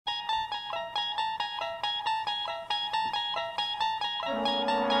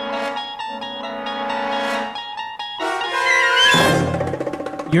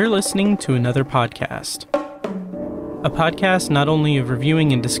You're listening to another podcast. A podcast not only of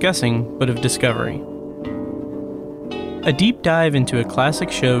reviewing and discussing, but of discovery. A deep dive into a classic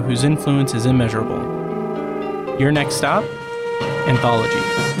show whose influence is immeasurable. Your next stop? Anthology.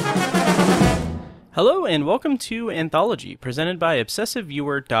 Hello and welcome to Anthology, presented by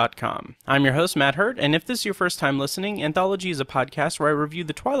ObsessiveViewer.com. I'm your host, Matt Hurt, and if this is your first time listening, Anthology is a podcast where I review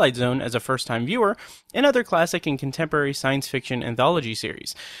the Twilight Zone as a first-time viewer and other classic and contemporary science fiction anthology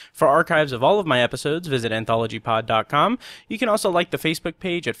series. For archives of all of my episodes, visit AnthologyPod.com. You can also like the Facebook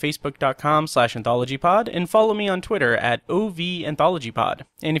page at Facebook.com/AnthologyPod and follow me on Twitter at OVAnthologyPod.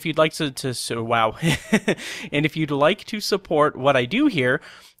 And if you'd like and if you'd like to support what I do here,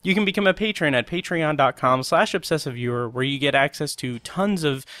 you can become a patron at patreon.com/obsessiveviewer, where you get access to tons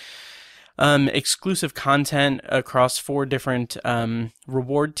of exclusive content across 4 different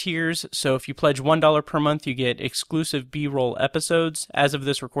reward tiers. So if you pledge $1 per month, you get exclusive B-roll episodes. As of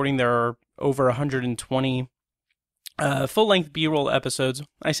this recording, there are over 120 full-length B-roll episodes.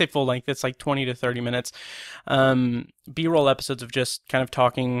 I say full-length, it's like 20 to 30 minutes. B-roll episodes of just kind of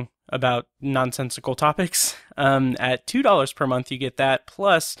talking about nonsensical topics. At $2 per month, you get that,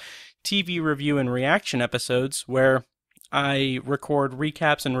 plus TV review and reaction episodes, where I record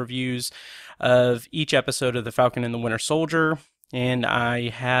recaps and reviews of each episode of The Falcon and the Winter Soldier, and I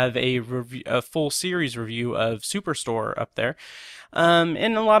have a full series review of Superstore up there, and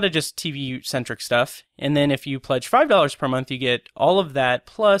a lot of just TV-centric stuff. And then if you pledge $5 per month, you get all of that,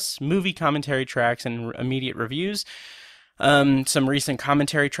 plus movie commentary tracks and immediate reviews. Some recent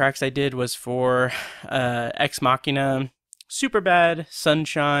commentary tracks I did was for Ex Machina, Superbad,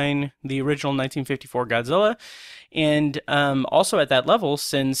 Sunshine, the original 1954 Godzilla, and also at that level,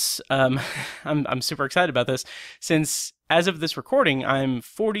 since I'm super excited about this, since as of this recording, I'm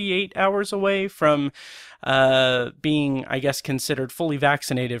 48 hours away from being, I guess, considered fully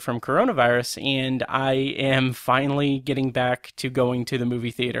vaccinated from coronavirus, and I am finally getting back to going to the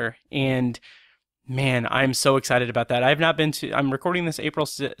movie theater, and man, I'm so excited about that. I'm recording this April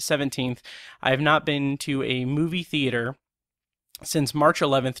 17th. I have not been to a movie theater since March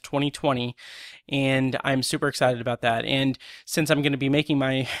 11th, 2020, and I'm super excited about that. And since I'm going to be making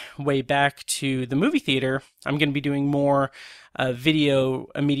my way back to the movie theater, I'm going to be doing more video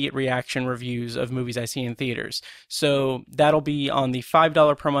immediate reaction reviews of movies I see in theaters. So that'll be on the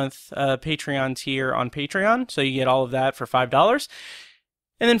 $5 per month Patreon tier on Patreon, so you get all of that for $5.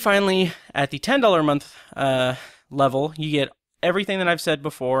 And then finally, at the $10 a month level, you get everything that I've said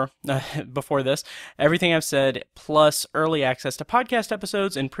before this, everything I've said, plus early access to podcast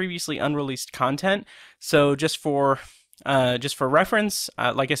episodes and previously unreleased content. So just for reference,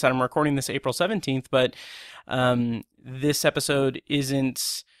 like I said, I'm recording this April 17th, but this episode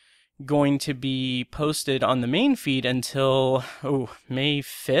isn't going to be posted on the main feed until May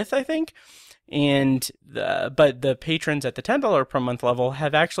 5th, I think. But the patrons at the $10 per month level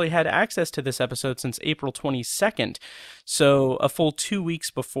have actually had access to this episode since April 22nd, so a full 2 weeks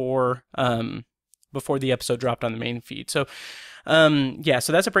before the episode dropped on the main feed. So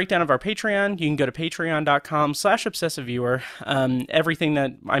so that's a breakdown of our Patreon. You can go to patreon.com/obsessiveviewer. Everything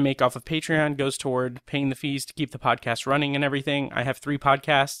that I make off of Patreon goes toward paying the fees to keep the podcast running and everything. I have 3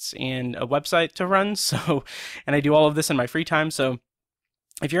 podcasts and a website to run, and I do all of this in my free time, so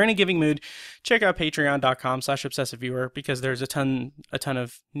if you're in a giving mood, check out patreon.com/obsessiveviewer, because there's a ton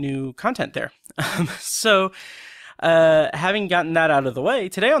of new content there. Having gotten that out of the way,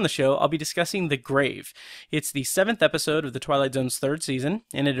 today on the show, I'll be discussing The Grave. It's the 7th episode of the Twilight Zone's 3rd season,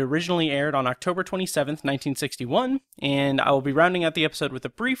 and it originally aired on October 27th, 1961, and I will be rounding out the episode with a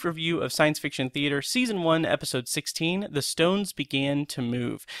brief review of Science Fiction Theater Season 1, Episode 16, The Stones Began to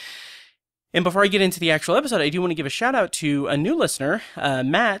Move. And before I get into the actual episode, I do want to give a shout out to a new listener,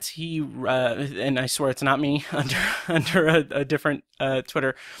 Matt. He and I swear it's not me under a different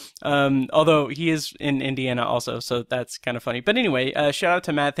Twitter, although he is in Indiana also, so that's kind of funny. But anyway, shout out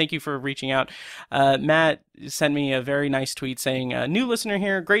to Matt. Thank you for reaching out. Matt sent me a very nice tweet saying, "New listener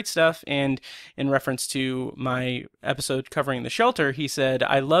here, great stuff." And in reference to my episode covering the shelter, he said,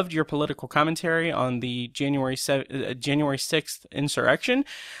 "I loved your political commentary on the January 6th insurrection.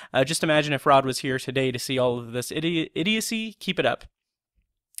 Just imagine if Rod was here today to see all of this idiocy. Keep it up."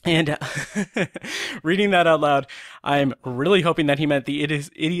 And reading that out loud, I'm really hoping that he meant the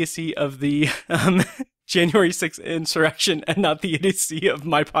idiocy of the January 6th insurrection and not the idiocy of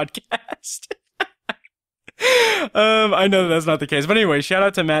my podcast. I know that's not the case, but anyway, shout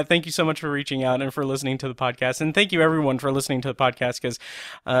out to Matt. Thank you so much for reaching out and for listening to the podcast, and thank you everyone for listening to the podcast because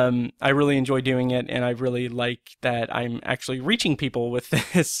I really enjoy doing it, and I really like that I'm actually reaching people with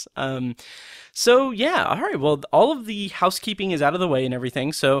this. So yeah, all right. Well, all of the housekeeping is out of the way and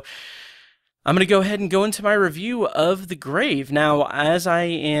everything, so I'm going to go ahead and go into my review of The Grave. Now, as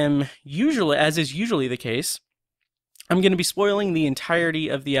is usually the case, I'm going to be spoiling the entirety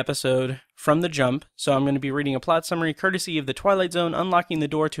of the episode from the jump, so I'm going to be reading a plot summary courtesy of The Twilight Zone, Unlocking the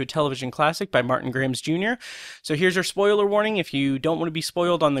Door to a Television Classic by Martin Grahams Jr. So here's your spoiler warning. If you don't want to be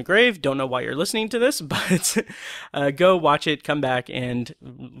spoiled on The Grave, don't know why you're listening to this, but go watch it, come back, and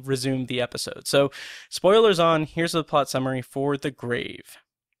resume the episode. So spoilers on, here's the plot summary for The Grave.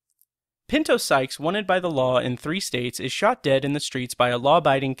 Pinto Sykes, wanted by the law in 3 states, is shot dead in the streets by a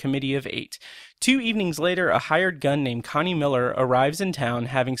law-abiding committee of 8. 2 evenings later, a hired gun named Connie Miller arrives in town,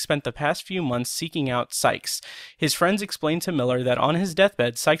 having spent the past few months seeking out Sykes. His friends explain to Miller that on his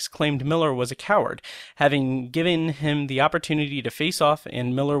deathbed, Sykes claimed Miller was a coward, having given him the opportunity to face off,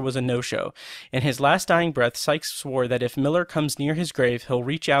 and Miller was a no-show. In his last dying breath, Sykes swore that if Miller comes near his grave, he'll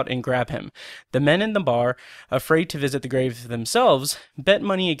reach out and grab him. The men in the bar, afraid to visit the grave themselves, bet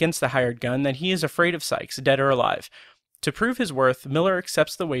money against the hired gun that he is afraid of Sykes, dead or alive. To prove his worth, Miller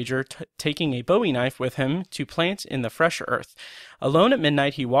accepts the wager, taking a Bowie knife with him to plant in the fresh earth. Alone at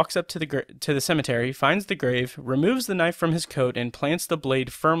midnight, he walks up to the cemetery, finds the grave, removes the knife from his coat, and plants the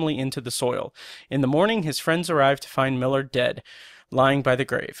blade firmly into the soil. In the morning, his friends arrive to find Miller dead, lying by the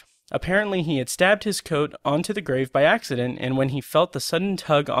grave. Apparently, he had stabbed his coat onto the grave by accident, and when he felt the sudden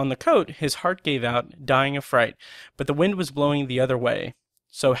tug on the coat, his heart gave out, dying of fright. But the wind was blowing the other way.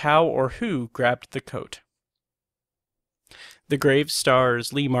 So how or who grabbed the coat? The Grave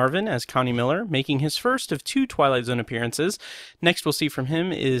stars Lee Marvin as Connie Miller, making his first of 2 Twilight Zone appearances. Next we'll see from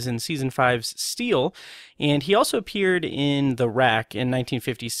him is in Season 5's Steel, and he also appeared in The Rack in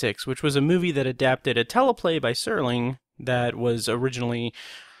 1956, which was a movie that adapted a teleplay by Serling that was originally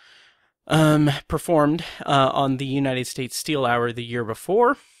performed on the United States Steel Hour the year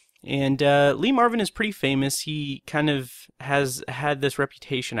before. And Lee Marvin is pretty famous. He kind of has had this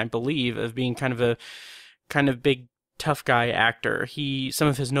reputation, I believe, of being kind of big tough guy actor. Some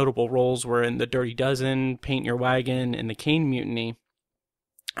of his notable roles were in The Dirty Dozen, Paint Your Wagon, and The Caine Mutiny.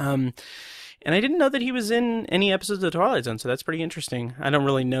 And I didn't know that he was in any episodes of The Twilight Zone, so that's pretty interesting. I don't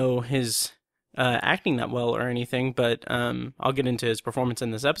really know his acting that well or anything, but I'll get into his performance in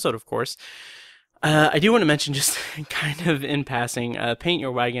this episode, of course. I do want to mention, just kind of in passing, Paint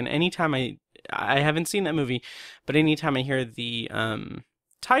Your Wagon. Anytime I haven't seen that movie, but anytime I hear the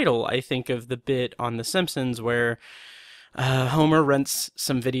title, I think of the bit on The Simpsons where Homer rents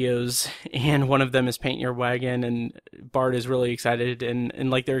some videos, and one of them is Paint Your Wagon, and Bart is really excited,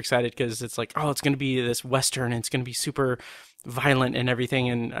 and like they're excited because it's like, oh, it's going to be this Western, and it's going to be super violent and everything,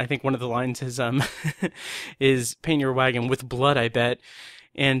 and I think one of the lines is is Paint Your Wagon with blood, I bet.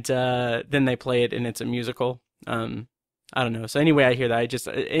 And then they play it, and it's a musical. I don't know. So anyway, I hear that.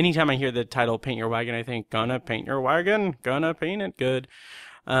 Anytime I hear the title Paint Your Wagon, I think, gonna paint your wagon, gonna paint it good.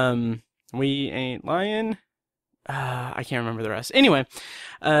 We ain't lying. I can't remember the rest. Anyway,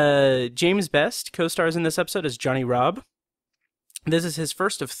 James Best co-stars in this episode as Johnny Robb. This is his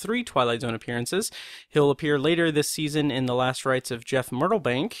first of 3 Twilight Zone appearances. He'll appear later this season in The Last Rites of Jeff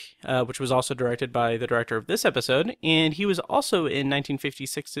Myrtlebank, which was also directed by the director of this episode, and he was also in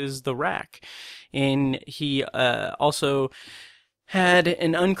 1956's The Rack. And he also had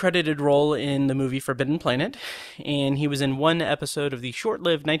an uncredited role in the movie Forbidden Planet, and he was in 1 episode of the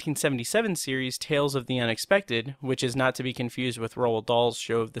short-lived 1977 series Tales of the Unexpected, which is not to be confused with Roald Dahl's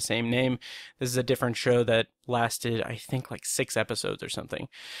show of the same name. This is a different show that lasted, I think, like 6 episodes or something.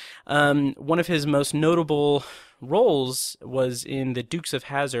 One of his most notable roles was in The Dukes of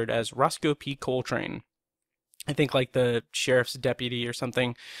Hazzard as Roscoe P. Coltrane. I think like the sheriff's deputy or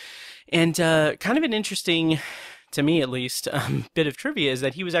something. And kind of an interesting, to me at least, bit of trivia is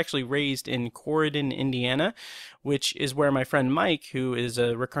that he was actually raised in Corydon, Indiana, which is where my friend Mike, who is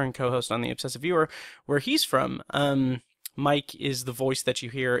a recurring co-host on The Obsessive Viewer, where he's from. Mike is the voice that you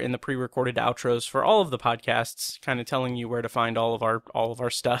hear in the pre-recorded outros for all of the podcasts, kind of telling you where to find all of our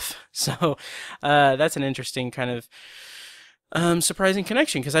stuff. So that's an interesting kind of surprising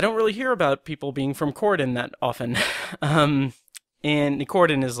connection, because I don't really hear about people being from Corydon that often. And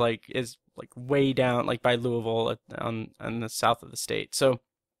Corydon is like way down, like by Louisville, on the south of the state. So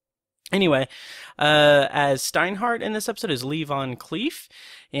Anyway, as Steinhardt in this episode is Lee Von Cleef,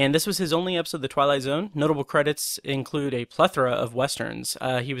 and this was his only episode of The Twilight Zone. Notable credits include a plethora of westerns.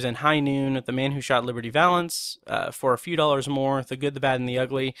 He was in High Noon, The Man Who Shot Liberty Valance, For a Few Dollars More, The Good, the Bad, and the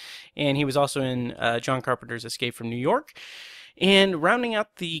Ugly, and he was also in John Carpenter's Escape from New York. And rounding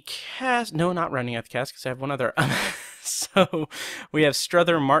out the cast, no, not rounding out the cast, because I have one other. So we have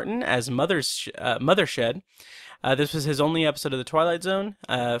Strother Martin as Mothershed. This was his only episode of The Twilight Zone.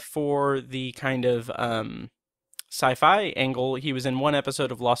 For the kind of sci-fi angle, he was in one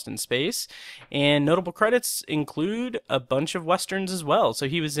episode of Lost in Space, and notable credits include a bunch of westerns as well. So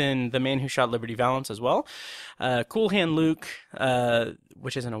he was in The Man Who Shot Liberty Valance as well, Cool Hand Luke,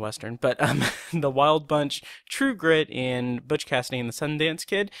 which isn't a western, but The Wild Bunch, True Grit, and Butch Cassidy and the Sundance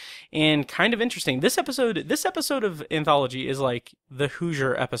Kid. And kind of interesting, this episode of Anthology is like the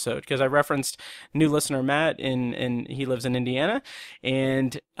Hoosier episode, because I referenced new listener Matt, and he lives in Indiana,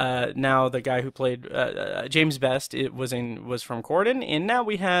 and now the guy who played James Best, it was from Corydon, and now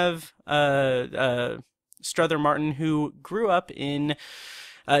we have Strother Martin, who grew up in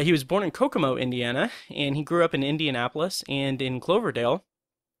he was born in Kokomo, Indiana, and he grew up in Indianapolis and in Cloverdale,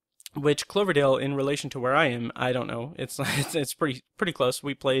 which Cloverdale, in relation to where I am, I don't know. It's pretty close.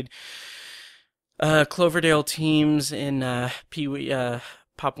 We played Cloverdale teams in Pee Wee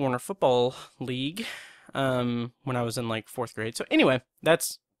Pop Warner Football League when I was in like 4th grade. So anyway,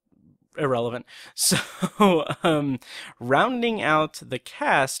 that's irrelevant. So rounding out the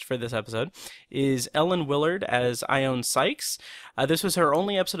cast for this episode is Ellen Willard as Ione Sykes. This was her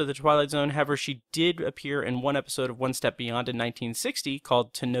only episode of The Twilight Zone. However, she did appear in one episode of One Step Beyond in 1960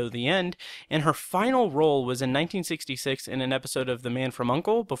 called To Know the End, and her final role was in 1966 in an episode of The Man from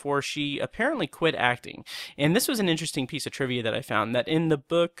U.N.C.L.E. before she apparently quit acting. And this was an interesting piece of trivia that I found, that in the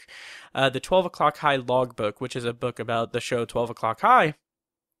book, the 12 O'Clock High Logbook, which is a book about the show 12 O'Clock High,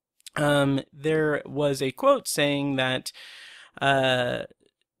 there was a quote saying that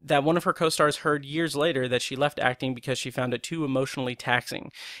that one of her co-stars heard years later that she left acting because she found it too emotionally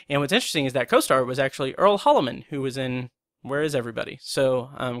taxing. And what's interesting is that co-star was actually Earl Holliman, who was in Where Is Everybody? So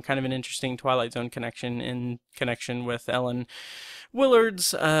kind of an interesting Twilight Zone connection with Ellen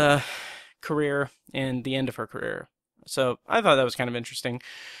Willard's career and the end of her career. So I thought that was kind of interesting.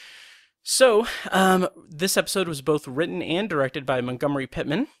 So, this episode was both written and directed by Montgomery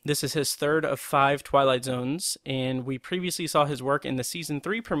Pittman. This is his third of 5 Twilight Zones, and we previously saw his work in the Season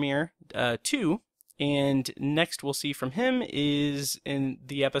 3 premiere, 2, and next we'll see from him is in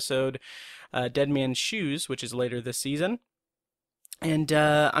the episode Dead Man's Shoes, which is later this season. And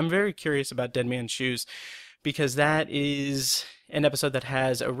I'm very curious about Dead Man's Shoes, because that is an episode that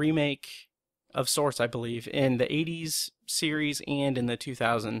has a remake of sorts, I believe, in the 80s series and in the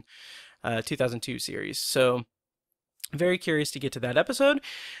 2002 series. So very curious to get to that episode.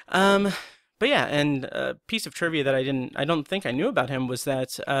 But yeah, and a piece of trivia that I don't think I knew about him was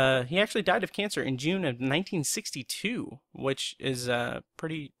that he actually died of cancer in June of 1962, which is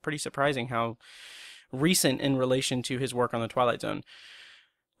pretty surprising how recent in relation to his work on the Twilight Zone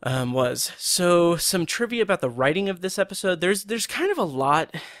was. So some trivia about the writing of this episode. There's kind of a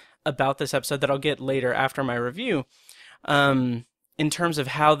lot about this episode that I'll get later after my review. In terms of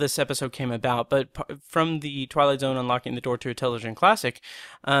how this episode came about, but from the Twilight Zone Unlocking the Door to a Television Classic,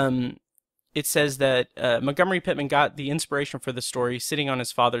 it says that Montgomery Pittman got the inspiration for the story sitting on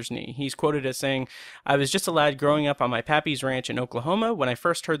his father's knee. He's quoted as saying, "I was just a lad growing up on my pappy's ranch in Oklahoma when I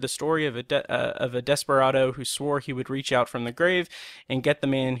first heard the story of a desperado who swore he would reach out from the grave and get the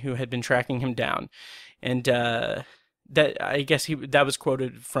man who had been tracking him down." And that, I guess that was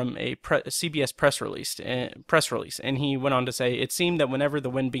quoted from a CBS press release, and he went on to say, "It seemed that whenever the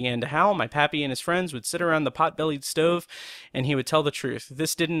wind began to howl, my pappy and his friends would sit around the pot-bellied stove, and he would tell the truth.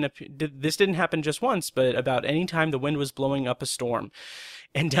 This didn't happen just once, but about any time the wind was blowing up a storm."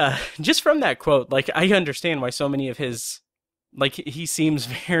 And just from that quote, like, I understand why so many of his, like, he seems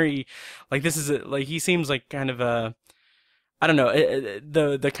very, like, this is like, he seems like kind of a, I don't know,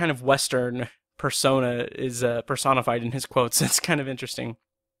 the kind of Western persona is personified in his quotes. It's kind of interesting.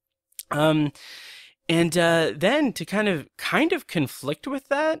 And then to kind of conflict with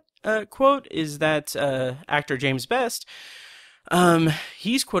that quote is that actor James Best,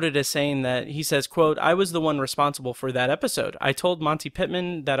 he's quoted as saying that, he says, quote, "I was the one responsible for that episode. I told Monty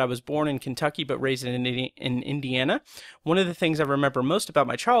Pittman that I was born in Kentucky but raised in Indiana. One of the things I remember most about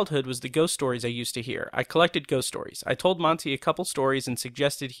my childhood was the ghost stories I used to hear. I collected ghost stories. I told Monty a couple stories and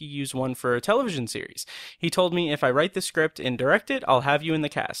suggested he use one for a television series. He told me if I write the script and direct it, I'll have you in the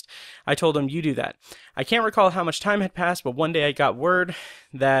cast. I told him, you do that. I can't recall how much time had passed, but one day I got word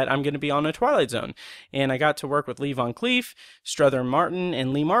that I'm going to be on a Twilight Zone, and I got to work with Lee Von Cleef, Strother Martin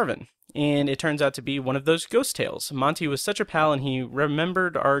and Lee Marvin. And it turns out to be one of those ghost tales. Monty was such a pal, and he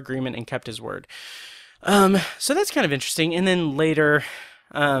remembered our agreement and kept his word. So that's kind of interesting. And then later,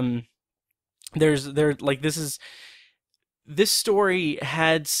 this story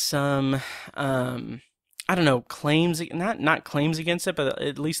had some, I don't know, claims, not claims against it, but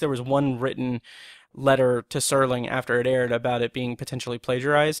at least there was one written letter to Serling after it aired about it being potentially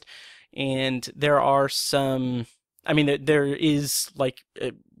plagiarized. And there are some, I mean, there is like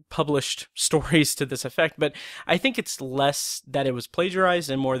published stories to this effect, but I think it's less that it was plagiarized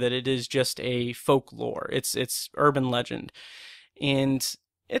and more that it is just a folklore. It's urban legend, and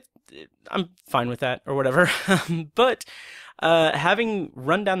I'm fine with that or whatever. But having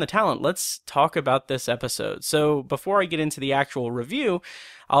run down the talent, let's talk about this episode. So before I get into the actual review,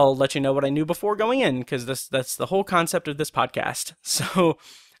 I'll let you know what I knew before going in, because that's the whole concept of this podcast. So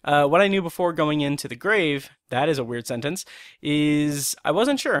what I knew before going into the grave, that is a weird sentence, is I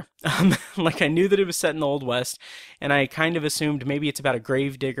wasn't sure. Like, I knew that it was set in the Old West, and I kind of assumed maybe it's about a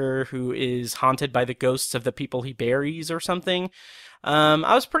grave digger who is haunted by the ghosts of the people he buries or something.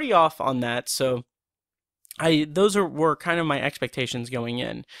 I was pretty off on that, so those were kind of my expectations going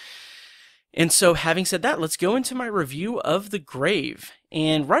in. And so having said that, let's go into my review of The Grave.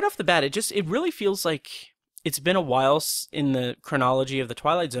 And right off the bat, it really feels like it's been a while in the chronology of the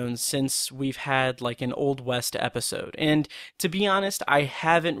Twilight Zone since we've had like an Old West episode. And to be honest, I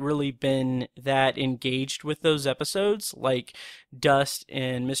haven't really been that engaged with those episodes, like Dust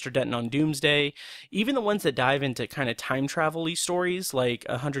and Mr. Denton on Doomsday. Even the ones that dive into kind of time travel-y stories, like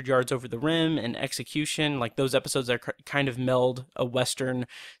 100 Yards Over the Rim and Execution, like those episodes that kind of meld a Western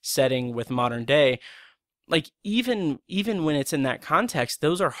setting with modern day. Like, even when it's in that context,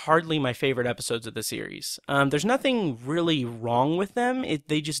 those are hardly my favorite episodes of the series. There's nothing really wrong with them.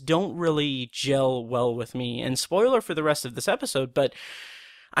 They just don't really gel well with me. And spoiler for the rest of this episode, but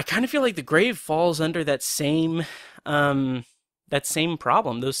I kind of feel like The Grave falls under that same problem,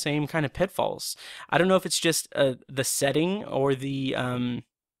 those same kind of pitfalls. I don't know if it's just the setting or the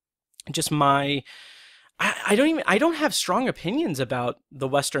just my... I don't have strong opinions about the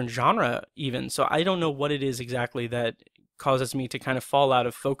Western genre even, so I don't know what it is exactly that causes me to kind of fall out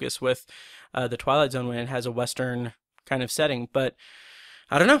of focus with the Twilight Zone when it has a Western kind of setting. But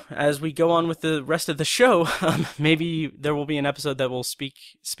I don't know, as we go on with the rest of the show, maybe there will be an episode that will speak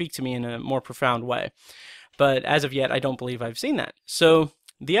to me in a more profound way. But as of yet, I don't believe I've seen that. So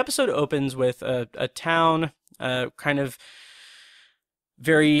the episode opens with a town, kind of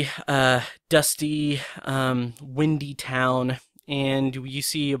very dusty, windy town, and you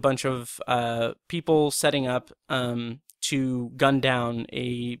see a bunch of people setting up to gun down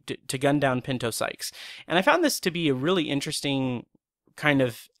Pinto Sykes. And I found this to be a really interesting kind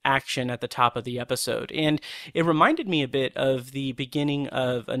of action at the top of the episode, and it reminded me a bit of the beginning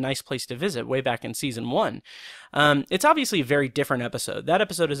of A Nice Place to Visit way back in season 1. It's obviously a very different episode. That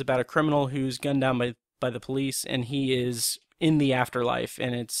episode is about a criminal who's gunned down by the police, and he is in the afterlife,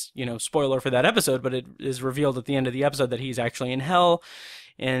 and it's, spoiler for that episode, but it is revealed at the end of the episode that he's actually in hell,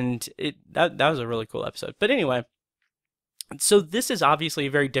 and that was a really cool episode. But anyway, so this is obviously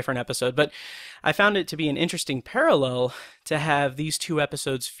a very different episode, but I found it to be an interesting parallel to have these two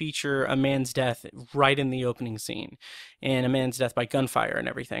episodes feature a man's death right in the opening scene, and a man's death by gunfire and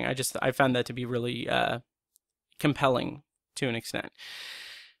everything. I found that to be really compelling to an extent.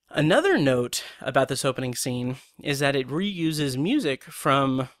 Another note about this opening scene is that it reuses music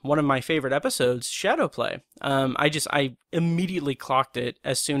from one of my favorite episodes, Shadowplay. I immediately clocked it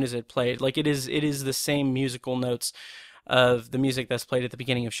as soon as it played. Like, it is the same musical notes of the music that's played at the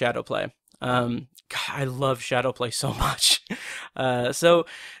beginning of Shadowplay. God, I love Shadowplay so much. So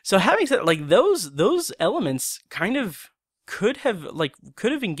having said, like, those elements kind of could have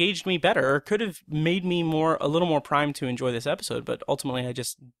engaged me better, or could have made me a little more primed to enjoy this episode, but ultimately I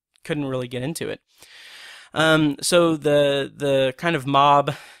just couldn't really get into it. So the kind of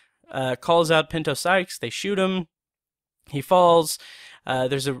mob calls out Pinto Sykes. They shoot him. He falls.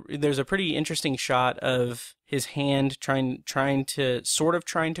 There's a pretty interesting shot of his hand trying to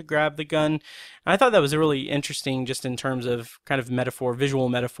grab the gun. And I thought that was really interesting, just in terms of kind of visual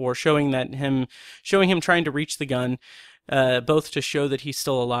metaphor, showing him trying to reach the gun, both to show that he's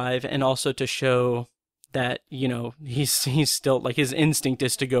still alive, and also to show that, he's still, like, his instinct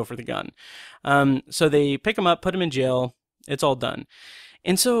is to go for the gun. So they pick him up, put him in jail. It's all done.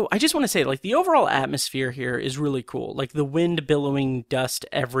 And so I just want to say, like, the overall atmosphere here is really cool. Like, the wind billowing dust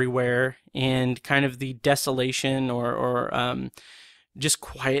everywhere, and kind of the desolation or just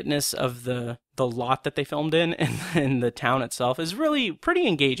quietness of the lot that they filmed in, and the town itself is really pretty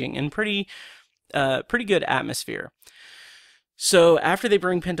engaging and pretty good atmosphere. So after they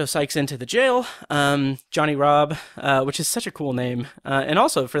bring Pinto Sykes into the jail, Johnny Robb, which is such a cool name, and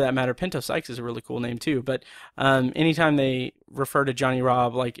also for that matter, Pinto Sykes is a really cool name too. But anytime they refer to Johnny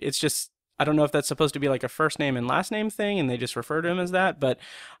Robb, like it's just, I don't know if that's supposed to be like a first name and last name thing, and they just refer to him as that. But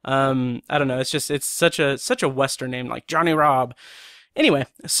I don't know. It's such a Western name, like Johnny Robb. Anyway,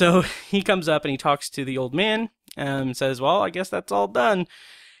 so he comes up and he talks to the old man and says, "Well, I guess that's all done."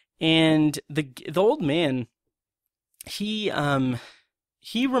 And the old man, he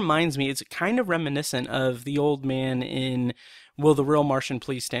reminds me, it's kind of reminiscent of the old man in Will the Real Martian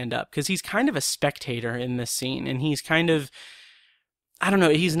Please Stand Up? Because he's kind of a spectator in this scene, and he's kind of, I don't know,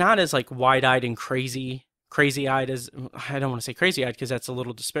 he's not as like wide-eyed and crazy-eyed as, I don't want to say crazy-eyed because that's a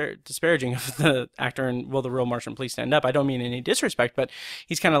little disparaging of the actor in Will the Real Martian Please Stand Up. I don't mean any disrespect, but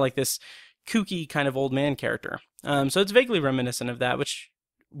he's kind of like this kooky kind of old man character. So it's vaguely reminiscent of that, which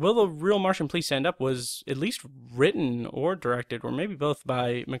Will the Real Martian Please Stand Up was at least written or directed, or maybe both,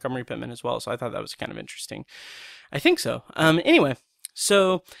 by Montgomery Pittman as well. So I thought that was kind of interesting. I think so. Anyway,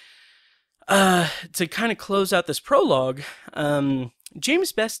 so to kind of close out this prologue,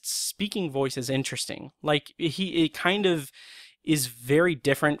 James Best's speaking voice is interesting. Like it kind of is very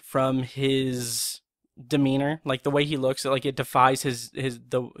different from his demeanor, like the way he looks. Like it defies his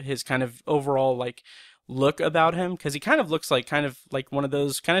kind of overall like look about him, because he kind of looks like one of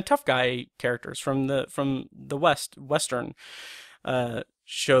those kind of tough guy characters from the Western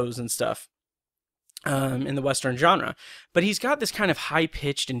shows and stuff, in the Western genre. But he's got this kind of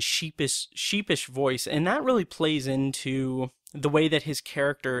high-pitched and sheepish voice, and that really plays into the way that his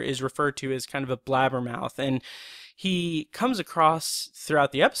character is referred to as kind of a blabbermouth, and he comes across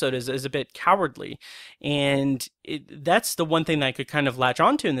throughout the episode as a bit cowardly. And that's the one thing that I could kind of latch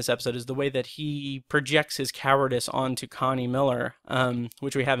onto in this episode, is the way that he projects his cowardice onto Connie Miller,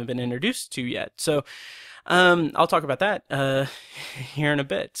 which we haven't been introduced to yet. So I'll talk about that here in a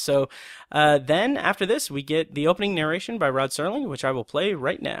bit. So then after this, we get the opening narration by Rod Serling, which I will play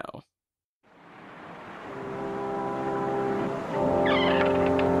right now.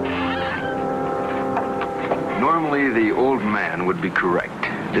 Normally, the old man would be correct.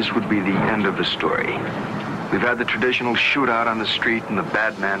 This would be the end of the story. We've had the traditional shootout on the street, and the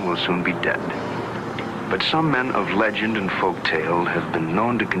bad man will soon be dead. But some men of legend and folktale have been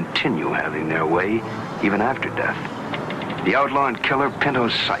known to continue having their way, even after death. The outlaw and killer Pinto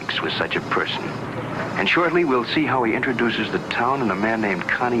Sykes was such a person. And shortly, we'll see how he introduces the town and a man named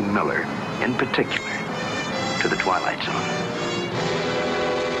Connie Miller, in particular, to the Twilight Zone.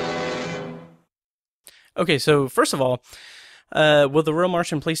 Okay, so first of all, Will the Real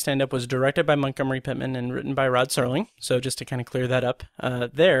Martian Please Stand Up was directed by Montgomery Pittman and written by Rod Serling. So just to kind of clear that up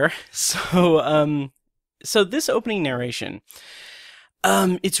there. So this opening narration,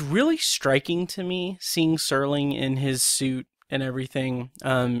 it's really striking to me seeing Serling in his suit and everything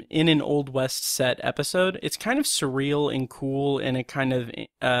in an Old West set episode. It's kind of surreal and cool in a kind of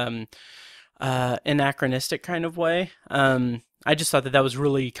anachronistic kind of way. I just thought that was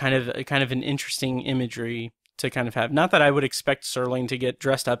really kind of an interesting imagery to kind of have. Not that I would expect Serling to get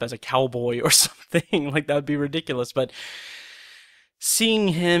dressed up as a cowboy or something, like that would be ridiculous, but seeing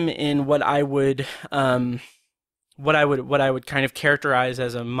him in what I would kind of characterize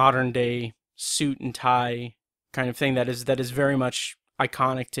as a modern day suit and tie kind of thing that is very much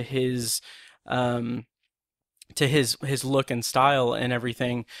iconic to his look and style and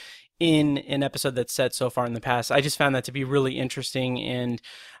everything, in an episode that's set so far in the past. I just found that to be really interesting, and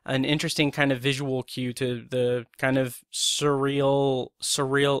an interesting kind of visual cue to the kind of surreality or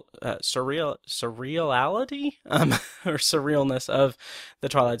surrealness of the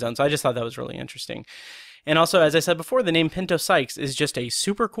Twilight Zone. So I just thought that was really interesting. And also, as I said before, the name Pinto Sykes is just a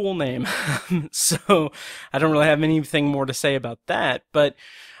super cool name. So I don't really have anything more to say about that. But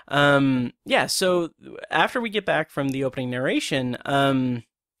yeah, so after we get back from the opening narration,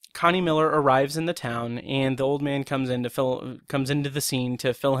 Connie Miller arrives in the town, and the old man comes into the scene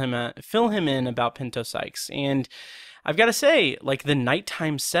to fill him in about Pinto Sykes. And I've got to say, like, the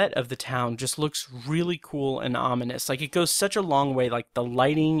nighttime set of the town just looks really cool and ominous. Like, it goes such a long way, like the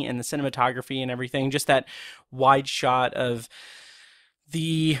lighting and the cinematography and everything. Just that wide shot of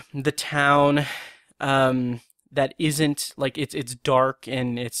the town that isn't like it's dark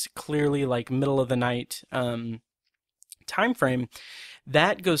and it's clearly like middle of the night time frame.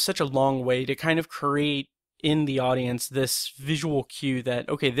 That goes such a long way to kind of create in the audience this visual cue that,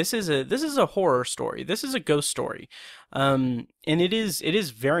 okay, this is a horror story, this is a ghost story, and it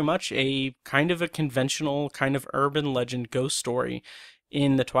is very much a kind of a conventional kind of urban legend ghost story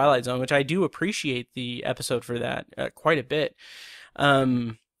in the Twilight Zone, which I do appreciate the episode for that quite a bit.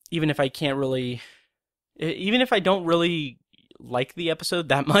 Even if I don't really like the episode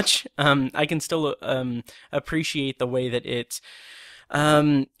that much. I can still appreciate the way that it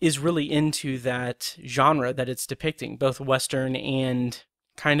is really into that genre that it's depicting, both Western and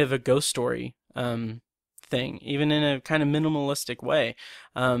kind of a ghost story thing, even in a kind of minimalistic way.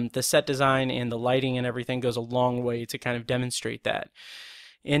 The set design and the lighting and everything goes a long way to kind of demonstrate that.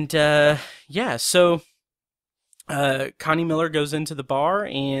 And yeah, so Connie Miller goes into the bar,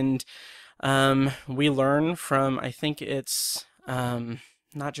 and we learn from, I think it's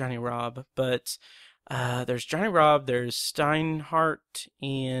not Johnny Robb, but there's Johnny Robb, there's Steinhardt,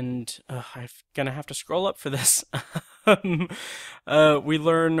 and I'm gonna have to scroll up for this. We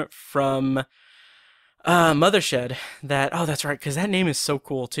learn from Mothershed that, oh, that's right, because that name is so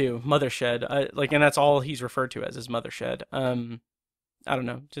cool too, Mothershed. Like, and that's all he's referred to as is Mothershed. I don't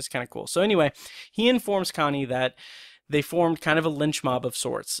know, just kind of cool. So anyway, he informs Connie that they formed kind of a lynch mob of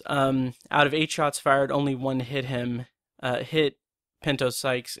sorts. Out of 8 shots fired, only one hit Pinto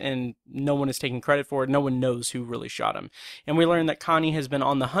Sykes, and no one is taking credit for it. No one knows who really shot him. And we learn that Connie has been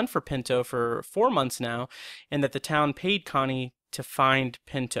on the hunt for Pinto for 4 months now, and that the town paid Connie to find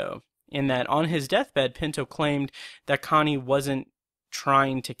Pinto. And that on his deathbed, Pinto claimed that Connie wasn't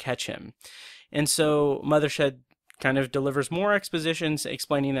trying to catch him. And so Mothershed kind of delivers more expositions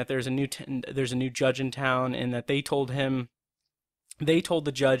explaining that there's a new judge in town, and that they told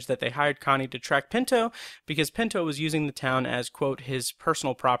the judge that they hired Connie to track Pinto because Pinto was using the town as, quote, his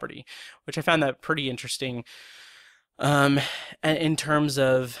personal property, which I found that pretty interesting in terms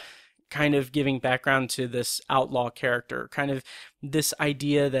of kind of giving background to this outlaw character, kind of this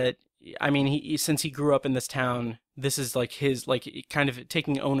idea that, I mean, since he grew up in this town, this is like his, like, kind of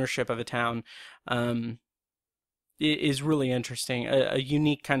taking ownership of a town, is really interesting, a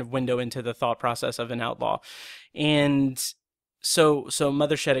unique kind of window into the thought process of an outlaw. And so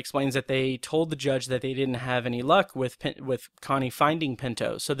Mothershed explains that they told the judge that they didn't have any luck with Connie finding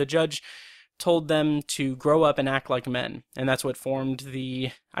Pinto. So the judge told them to grow up and act like men, and that's what formed the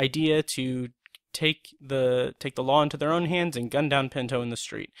idea to take the law into their own hands and gun down Pinto in the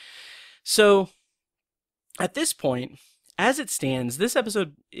street. So at this point, as it stands, this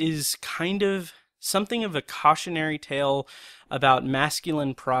episode is kind of something of a cautionary tale about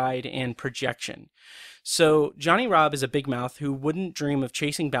masculine pride and projection. So Johnny Robb is a big mouth who wouldn't dream of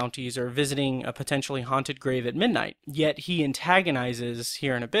chasing bounties or visiting a potentially haunted grave at midnight. Yet he antagonizes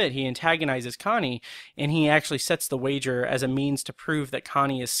Connie, and he actually sets the wager as a means to prove that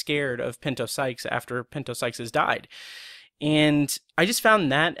Connie is scared of Pinto Sykes after Pinto Sykes has died. And I just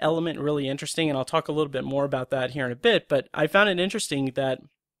found that element really interesting, and I'll talk a little bit more about that here in a bit, but I found it interesting that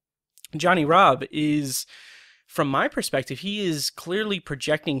Johnny Robb is, from my perspective, he is clearly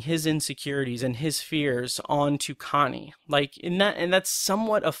projecting his insecurities and his fears onto Connie. Like, and that's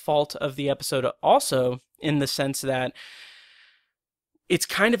somewhat a fault of the episode also, in the sense that it's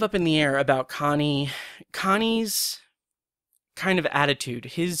kind of up in the air about Connie's kind of attitude.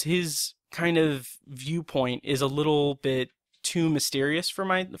 His kind of viewpoint is a little bit too mysterious for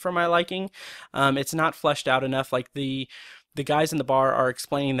my liking. It's not fleshed out enough. Like the guys in the bar are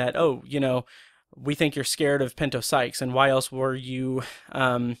explaining that, oh, you know, we think you're scared of Pinto Sykes, and why else were you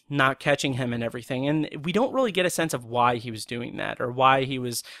not catching him and everything? And we don't really get a sense of why he was doing that, or why he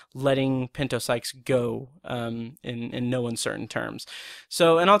was letting Pinto Sykes go in no uncertain terms.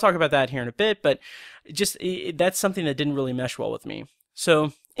 So, and I'll talk about that here in a bit, but just that's something that didn't really mesh well with me.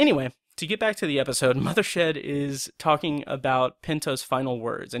 So anyway, to get back to the episode, Mothershed is talking about Pinto's final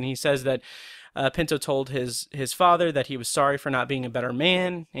words, and he says that Pinto told his father that he was sorry for not being a better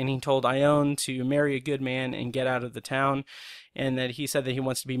man, and he told Ione to marry a good man and get out of the town, and that he said that he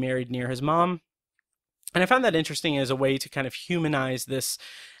wants to be married near his mom. And I found that interesting as a way to kind of humanize this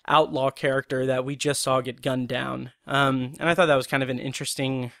outlaw character that we just saw get gunned down. And I thought that was kind of an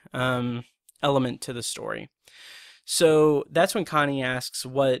interesting element to the story. So that's when Connie asks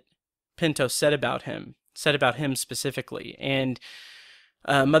what Pinto said about him specifically, and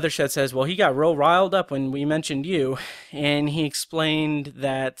Mothershed says, well, he got real riled up when we mentioned you, and he explained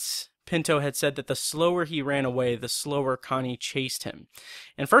that Pinto had said that the slower he ran away, the slower Connie chased him.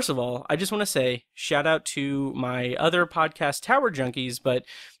 And first of all, I just want to say, shout out to my other podcast, Tower Junkies, but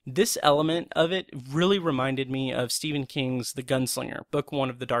this element of it really reminded me of Stephen King's The Gunslinger, book 1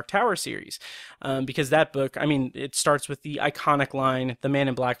 of the Dark Tower series. Because that book, I mean, it starts with the iconic line, the man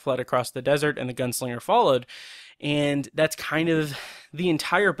in black fled across the desert and the gunslinger followed. And that's kind of the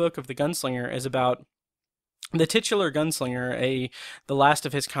entire book of The Gunslinger is about the titular gunslinger, the last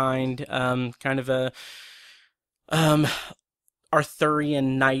of his kind, kind of a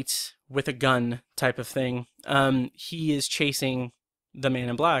Arthurian knight with a gun type of thing. He is chasing the man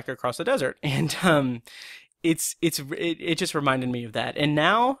in black across the desert, and it just reminded me of that. And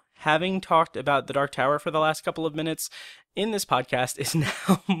now, having talked about the Dark Tower for the last couple of minutes in this podcast is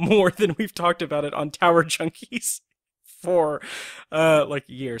now more than we've talked about it on Tower Junkies for like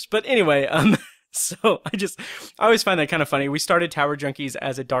years. But anyway, so I always find that kind of funny. We started Tower Junkies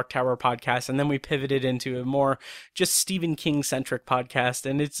as a Dark Tower podcast, and then we pivoted into a more just Stephen King centric podcast.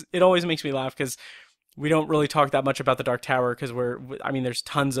 And it always makes me laugh because we don't really talk that much about the Dark Tower because there's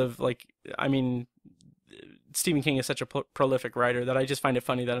tons of Stephen King is such a prolific writer that I just find it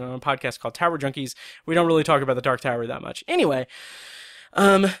funny that on a podcast called Tower Junkies, we don't really talk about the Dark Tower that much. Anyway,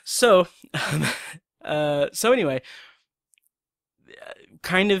 so anyway,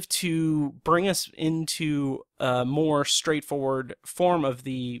 kind of to bring us into a more straightforward form of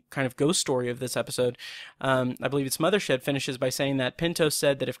the kind of ghost story of this episode, I believe it's Mothershed finishes by saying that Pinto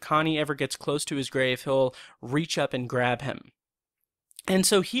said that if Connie ever gets close to his grave, he'll reach up and grab him. And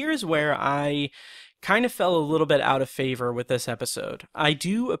so here's where I kind of fell a little bit out of favor with this episode. I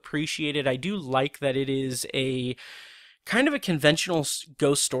do appreciate it. I do like that it is a kind of a conventional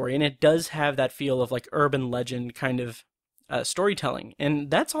ghost story, and it does have that feel of like urban legend kind of storytelling.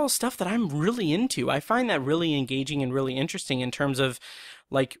 And that's all stuff that I'm really into. I find that really engaging and really interesting in terms of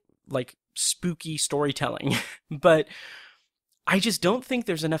like spooky storytelling. But I just don't think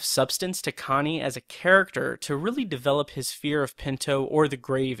there's enough substance to Connie as a character to really develop his fear of Pinto or the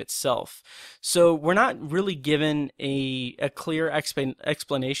grave itself. So we're not really given a clear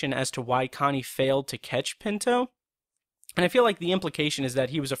explanation as to why Connie failed to catch Pinto. And I feel like the implication is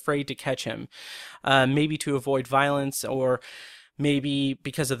that he was afraid to catch him, maybe to avoid violence, or maybe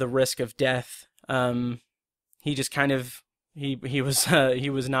because of the risk of death. He just kind of he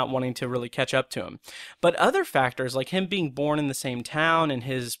was not wanting to really catch up to him. But other factors, like him being born in the same town and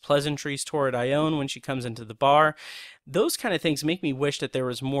his pleasantries toward Ione when she comes into the bar, those kind of things make me wish that there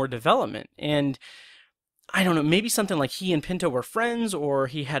was more development. And I don't know, maybe something like he and Pinto were friends, or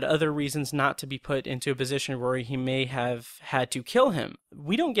he had other reasons not to be put into a position where he may have had to kill him.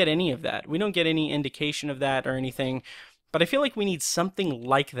 We don't get any of that. We don't get any indication of that or anything. But I feel like we need something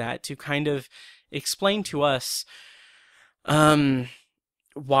like that to kind of explain to us why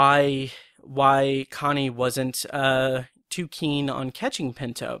Connie wasn't too keen on catching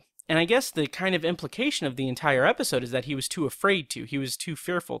Pinto. And I guess the kind of implication of the entire episode is that he was too afraid to. He was too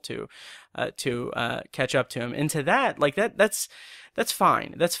fearful to catch up to him. And to that, like that's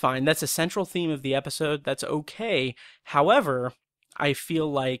fine. That's fine. That's a central theme of the episode. That's okay. However, I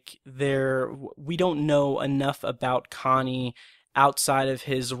feel like we don't know enough about Connie outside of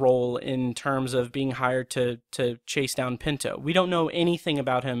his role in terms of being hired to chase down Pinto. We don't know anything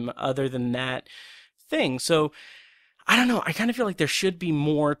about him other than that thing. So I don't know. I kind of feel like there should be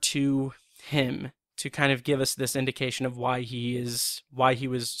more to him to kind of give us this indication of why he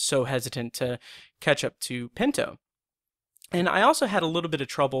was so hesitant to catch up to Pinto. And I also had a little bit of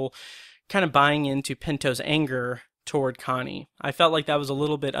trouble kind of buying into Pinto's anger toward Connie. I felt like that was a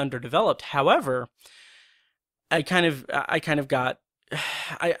little bit underdeveloped. However, it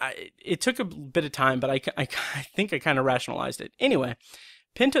took a bit of time, but I think I kind of rationalized it. Anyway,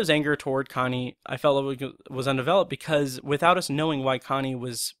 Pinto's anger toward Connie, I felt was undeveloped because without us knowing why Connie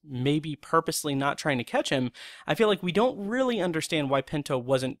was maybe purposely not trying to catch him, I feel like we don't really understand why Pinto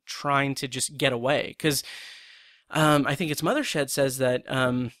wasn't trying to just get away. Because I think it's Mothershed says that,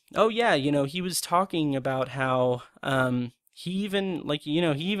 he was talking about how he even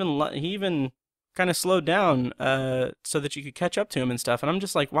kind of slowed down so that you could catch up to him and stuff. And I'm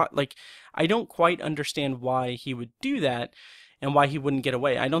just like, what? Like, I don't quite understand why he would do that and why he wouldn't get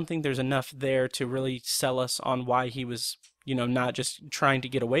away. I don't think there's enough there to really sell us on why he was, not just trying to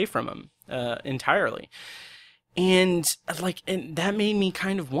get away from him entirely. And that made me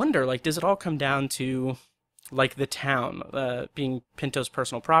kind of wonder, like, does it all come down to like the town being Pinto's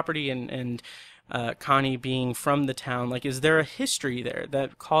personal property and Connie being from the town? Like, is there a history there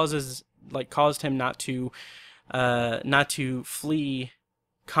that caused him not to flee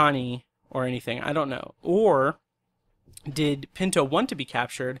Connie or anything? I don't know. Or did Pinto want to be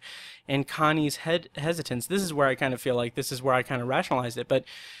captured, and Connie's hesitance? This is where I kind of feel like this is where I kind of rationalized it. But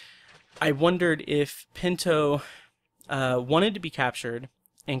I wondered if Pinto wanted to be captured,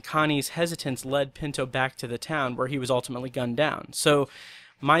 and Connie's hesitance led Pinto back to the town where he was ultimately gunned down. So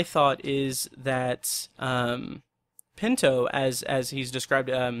my thought is that Pinto, as he's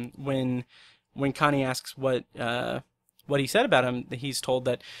described, when Connie asks what what he said about him, he's told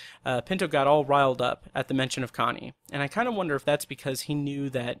that Pinto got all riled up at the mention of Connie. And I kind of wonder if that's because he knew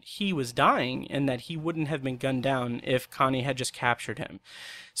that he was dying and that he wouldn't have been gunned down if Connie had just captured him.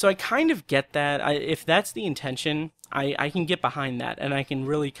 So I kind of get that. If that's the intention, I can get behind that, and I can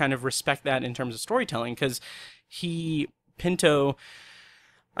really kind of respect that in terms of storytelling, because Pinto,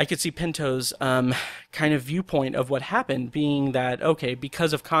 I could see Pinto's kind of viewpoint of what happened being that, okay,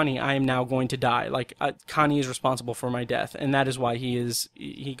 because of Connie, I am now going to die. Like, Connie is responsible for my death, and that is why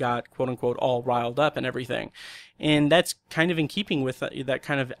he got, quote-unquote, all riled up and everything. And that's kind of in keeping with that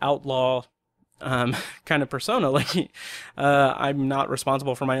kind of outlaw kind of persona. Like, I'm not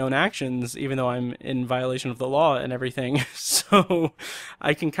responsible for my own actions, even though I'm in violation of the law and everything. So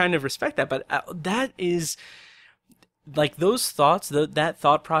I can kind of respect that. But that is... like, those thoughts, that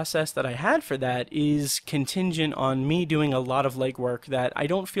thought process that I had for that is contingent on me doing a lot of legwork that I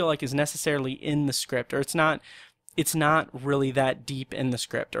don't feel like is necessarily in the script, or it's not really that deep in the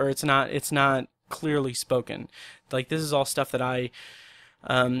script, or it's not clearly spoken. Like, this is all stuff that I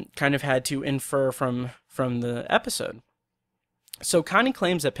kind of had to infer from the episode. So Connie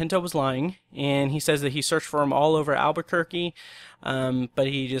claims that Pinto was lying, and he says that he searched for him all over Albuquerque, but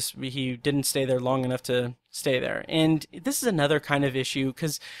he didn't stay there long enough to stay there. And this is another kind of issue,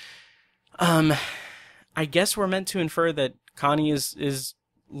 because I guess we're meant to infer that Connie is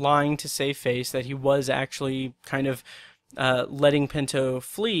lying to save face, that he was actually kind of letting Pinto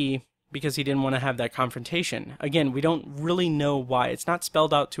flee because he didn't want to have that confrontation. Again, we don't really know why. It's not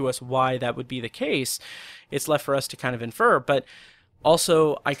spelled out to us why that would be the case. It's left for us to kind of infer, but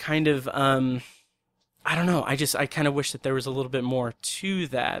also I kind of, I don't know, I kind of wish that there was a little bit more to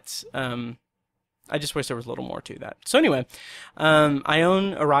that. I just wish there was a little more to that. So anyway,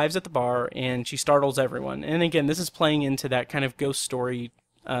 Ione arrives at the bar, and she startles everyone. And again, this is playing into that kind of ghost story,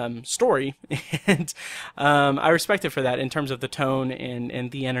 and I respect it for that in terms of the tone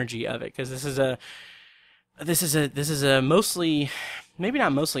and the energy of it, because this is a mostly, maybe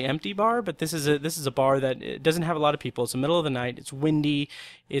not mostly empty bar, but this is a bar that it doesn't have a lot of people. It's the middle of the night. It's windy.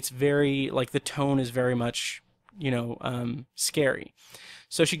 It's very, like, the tone is very much, scary.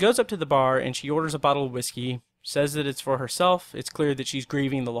 So she goes up to the bar and she orders a bottle of whiskey, says that it's for herself. It's clear that she's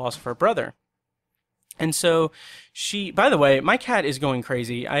grieving the loss of her brother. And so by the way, my cat is going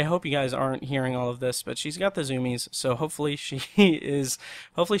crazy. I hope you guys aren't hearing all of this, but she's got the zoomies, so hopefully she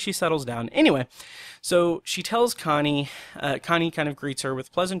settles down. Anyway, so she tells Connie, Connie kind of greets her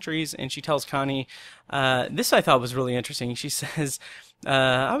with pleasantries, and she tells Connie, this I thought was really interesting. She says,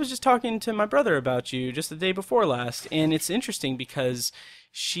 I was just talking to my brother about you just the day before last. And it's interesting because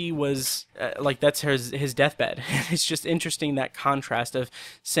she was, that's his deathbed. It's just interesting, that contrast of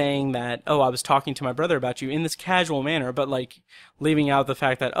saying that, oh, I was talking to my brother about you in this casual manner, but, like, leaving out the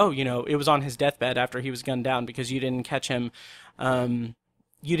fact that, oh, it was on his deathbed after he was gunned down because you didn't catch him.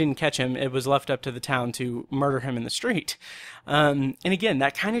 It was left up to the town to murder him in the street. And again,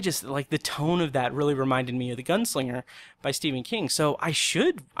 that kind of just, like, the tone of that really reminded me of The Gunslinger by Stephen King. So I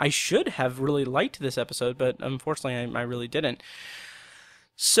should have really liked this episode, but unfortunately I really didn't.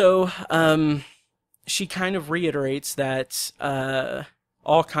 So she kind of reiterates that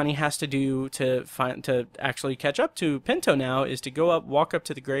all Connie has to do to actually catch up to Pinto now is to walk up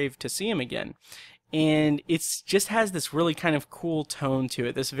to the grave to see him again. And it's just has this really kind of cool tone to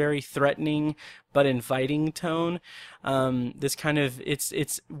it, this very threatening but inviting tone. This kind of it's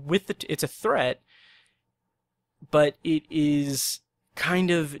a threat, but it is kind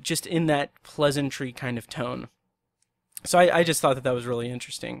of just in that pleasantry kind of tone. So I just thought that was really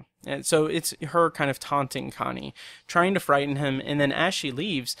interesting. And so it's her kind of taunting Connie, trying to frighten him, and then as she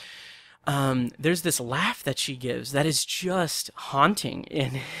leaves, there's this laugh that she gives that is just haunting,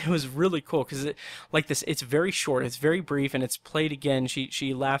 and it was really cool because it's very short, it's very brief, and it's played again.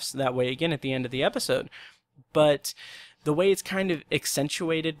 She laughs that way again at the end of the episode, but the way it's kind of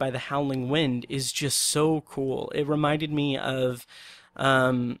accentuated by the howling wind is just so cool. It reminded me of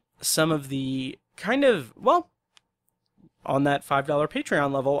some of the kind of, on that $5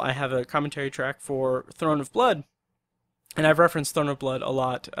 Patreon level, I have a commentary track for Throne of Blood. And I've referenced Throne of Blood a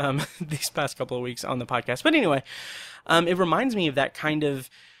lot these past couple of weeks on the podcast. But anyway, it reminds me of that kind of,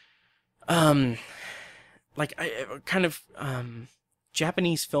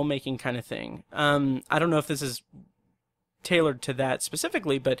 Japanese filmmaking kind of thing. I don't know if this is tailored to that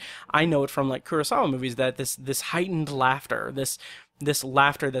specifically, but I know it from, like, Kurosawa movies, that this heightened laughter, this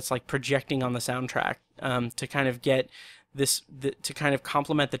laughter that's, like, projecting on the soundtrack to kind of get to kind of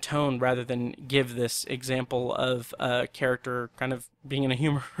complement the tone rather than give this example of a character kind of being in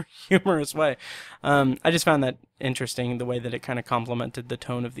a humorous way. I just found that interesting, the way that it kind of complemented the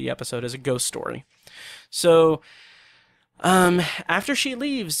tone of the episode as a ghost story. So After she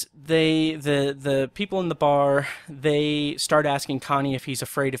leaves, the people in the bar, they start asking Connie if he's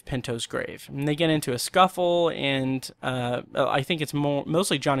afraid of Pinto's grave. And they get into a scuffle, and I think it's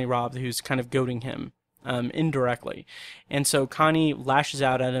mostly Johnny Robb who's kind of goading him indirectly. And so Connie lashes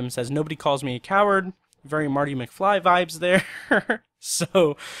out at him, says, "Nobody calls me a coward." Very Marty McFly vibes there.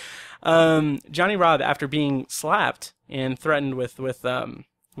 So Johnny Robb, after being slapped and threatened with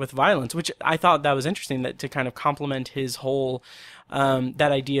violence, which I thought that was interesting, that to kind of complement his whole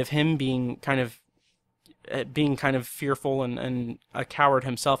that idea of him being kind of fearful and a coward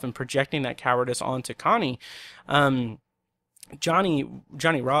himself, and projecting that cowardice onto Connie. Johnny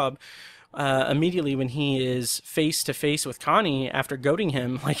Robb, immediately when he is face to face with Connie after goading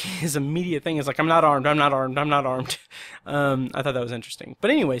him, like his immediate thing is like, I'm not armed. I thought that was interesting.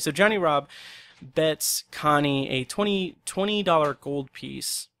 But anyway, so Johnny Robb bets Connie a $20 gold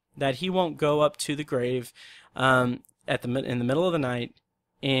piece that he won't go up to the grave in the middle of the night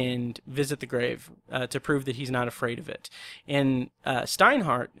and visit the grave to prove that he's not afraid of it. And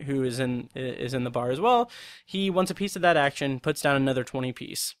Steinhardt, who is in the bar as well, he wants a piece of that action, puts down another 20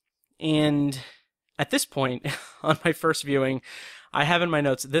 piece. And at this point, on my first viewing, I have in my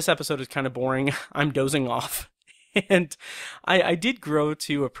notes, this episode is kind of boring. I'm dozing off. And I did grow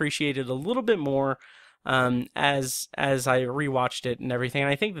to appreciate it a little bit more as I rewatched it and everything.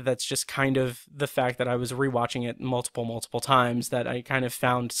 And I think that that's just kind of the fact that I was rewatching it multiple times, that I kind of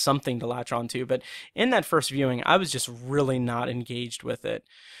found something to latch onto. But in that first viewing, I was just really not engaged with it.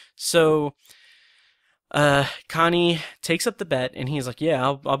 So Connie takes up the bet, and he's like,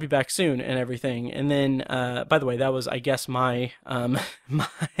 "Yeah, I'll be back soon," and everything. And then, by the way, that was, I guess, my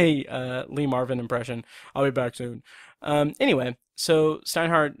Lee Marvin impression. "I'll be back soon." Anyway, so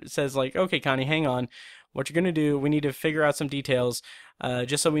Steinhardt says, like, "Okay, Connie, hang on. What you're gonna do? We need to figure out some details,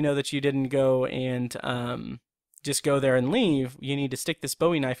 just so we know that you didn't go and just go there and leave. You need to stick this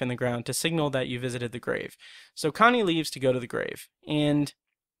Bowie knife in the ground to signal that you visited the grave." So Connie leaves to go to the grave, and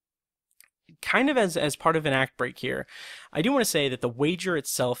kind of as part of an act break here, I do want to say that the wager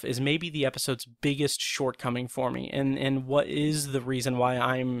itself is maybe the episode's biggest shortcoming for me, and what is the reason why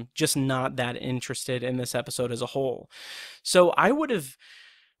I'm just not that interested in this episode as a whole. So I would have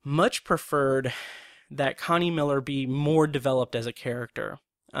much preferred that Connie Miller be more developed as a character.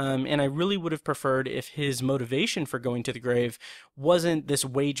 And I really would have preferred if his motivation for going to the grave wasn't this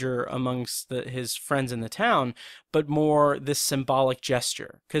wager amongst his friends in the town, but more this symbolic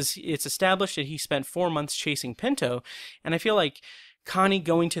gesture. Because it's established that he spent 4 months chasing Pinto, and I feel like Connie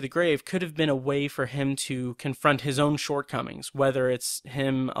going to the grave could have been a way for him to confront his own shortcomings, whether it's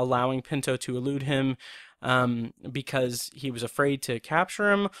him allowing Pinto to elude him because he was afraid to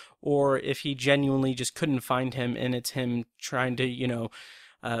capture him, or if he genuinely just couldn't find him, and it's him trying to,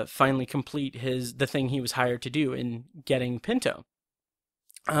 finally complete the thing he was hired to do in getting Pinto.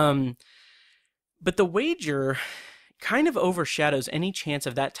 But the wager kind of overshadows any chance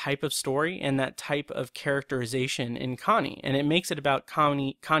of that type of story and that type of characterization in Connie, and it makes it about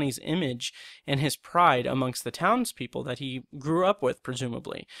Connie's image and his pride amongst the townspeople that he grew up with,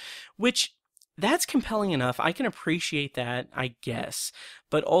 presumably, which that's compelling enough. I can appreciate that, I guess,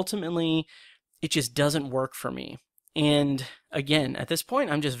 but ultimately it just doesn't work for me. And again, at this point,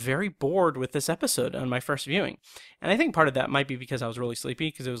 I'm just very bored with this episode on my first viewing. And I think part of that might be because I was really sleepy,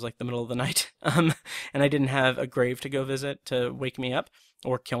 because it was like the middle of the night, and I didn't have a grave to go visit to wake me up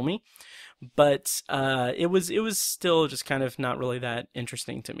or kill me. But it was still just kind of not really that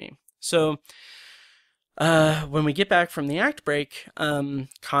interesting to me. So when we get back from the act break,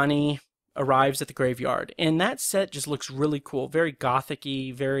 Connie arrives at the graveyard, and that set just looks really cool, very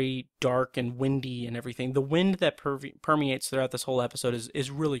gothic-y, very dark and windy and everything. The wind that permeates throughout this whole episode is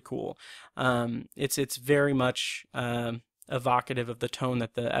really cool. It's very much evocative of the tone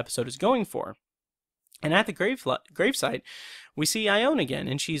that the episode is going for. And at the gravesite, we see Ione again,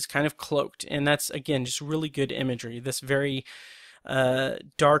 and she's kind of cloaked, and that's, again, just really good imagery. This very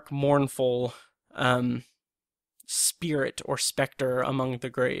dark, mournful spirit or specter among the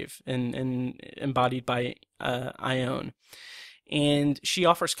grave, and embodied by Ione. And she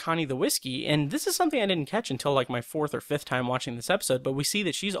offers Connie the whiskey, and this is something I didn't catch until like my 4th or 5th time watching this episode, but we see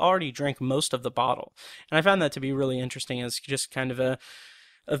that she's already drank most of the bottle. And I found that to be really interesting as just kind of a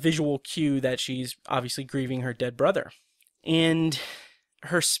visual cue that she's obviously grieving her dead brother. And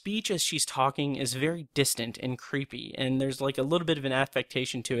her speech as she's talking is very distant and creepy, and there's like a little bit of an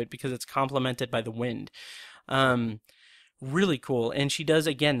affectation to it because it's complemented by the wind. Really cool. And she does,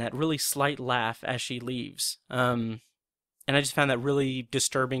 again, that really slight laugh as she leaves. And I just found that really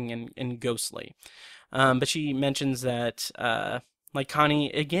disturbing and ghostly. But she mentions that, like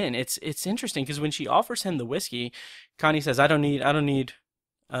Connie, again, it's interesting because when she offers him the whiskey, Connie says, I don't need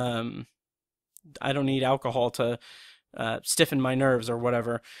alcohol to stiffen my nerves or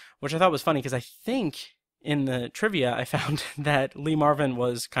whatever, which I thought was funny because I think in the trivia I found that Lee Marvin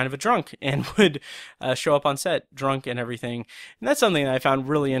was kind of a drunk and would show up on set drunk and everything. And that's something that I found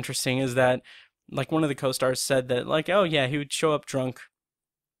really interesting, is that like one of the co-stars said that like, oh yeah, he would show up drunk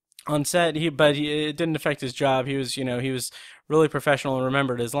on set, it didn't affect his job. He was, he was really professional and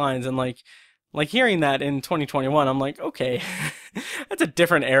remembered his lines. And like hearing that in 2021, I'm like, okay, that's a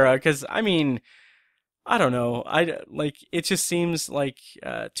different era. Because I mean, I don't know, it just seems like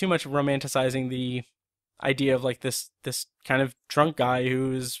too much romanticizing the idea of like this kind of drunk guy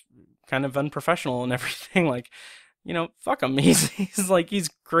who's kind of unprofessional and everything. Like, fuck him. He's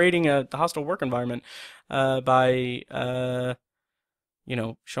creating a hostile work environment by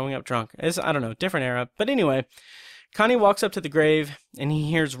showing up drunk. I don't know, different era. But anyway, Connie walks up to the grave and he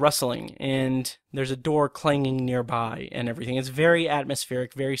hears rustling and there's a door clanging nearby and everything. It's very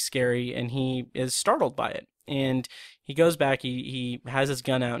atmospheric, very scary, and he is startled by it. And he goes back, he has his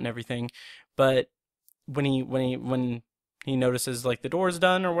gun out and everything, but when he notices like the door's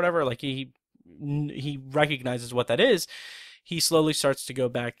done or whatever, like he recognizes what that is, he slowly starts to go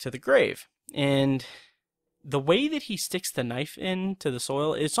back to the grave. And the way that he sticks the knife into the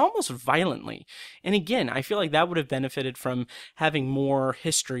soil, it's almost violently. And again, I feel like that would have benefited from having more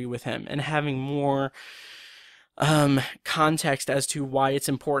history with him and having more context as to why it's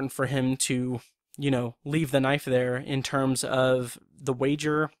important for him to, leave the knife there in terms of the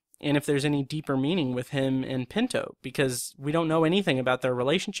wager, and if there's any deeper meaning with him and Pinto, because we don't know anything about their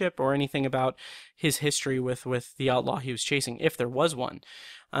relationship or anything about his history with the outlaw he was chasing, if there was one.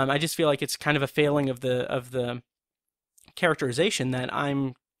 I just feel like it's kind of a failing of the characterization that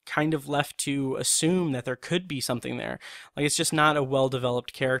I'm kind of left to assume that there could be something there. Like, it's just not a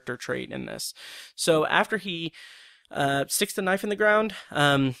well-developed character trait in this. So after he sticks the knife in the ground,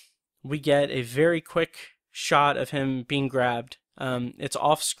 we get a very quick shot of him being grabbed. It's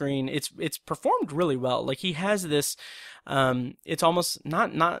off screen. It's performed really well. Like, he has this, it's almost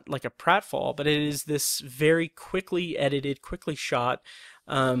not like a pratfall, but it is this very quickly edited, quickly shot,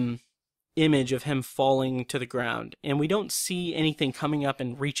 image of him falling to the ground. And we don't see anything coming up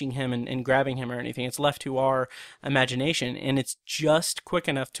and reaching him and grabbing him or anything. It's left to our imagination. And it's just quick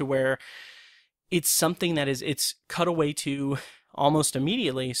enough to where it's something that it's cut away to almost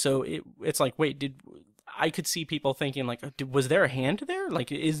immediately. So it's like, wait, I could see people thinking like, was there a hand there?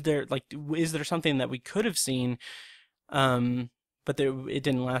 Like, is there something that we could have seen? But it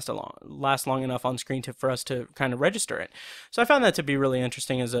didn't last long enough on screen for us to kind of register it. So I found that to be really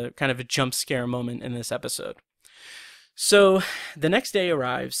interesting as a kind of a jump scare moment in this episode. So the next day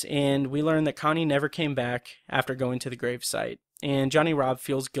arrives and we learn that Connie never came back after going to the gravesite, and Johnny Robb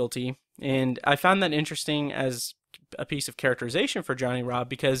feels guilty. And I found that interesting as a piece of characterization for Johnny Robb,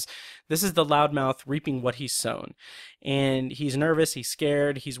 because this is the loudmouth reaping what he's sown. And he's nervous, he's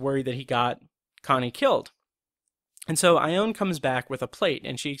scared, he's worried that he got Connie killed. And so Ione comes back with a plate,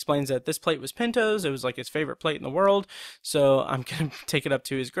 and she explains that this plate was Pinto's. It was like his favorite plate in the world, so I'm going to take it up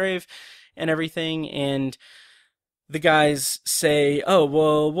to his grave and everything. And the guys say, oh,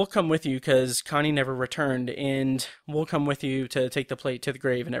 well, we'll come with you because Connie never returned, and we'll come with you to take the plate to the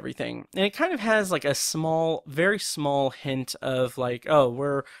grave and everything. And it kind of has like a small, very small hint of like, oh,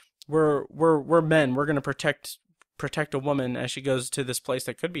 we're men. We're going to protect a woman as she goes to this place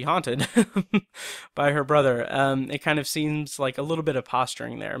that could be haunted by her brother. It kind of seems like a little bit of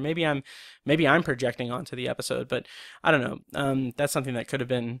posturing there. Maybe I'm projecting onto the episode, but I don't know. That's something that could have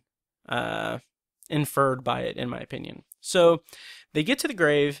been inferred by it, in my opinion. So they get to the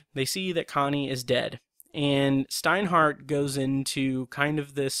grave, they see that Connie is dead, and Steinhardt goes into kind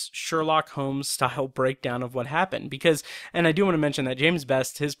of this Sherlock Holmes style breakdown of what happened. Because, and I do want to mention that James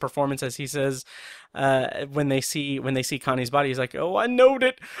Best, his performance, as he says, when they see Connie's body, he's like, oh, I knowed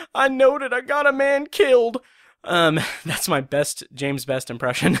it, I got a man killed. That's my best James Best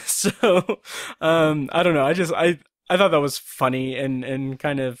impression. So, I don't know, I thought that was funny and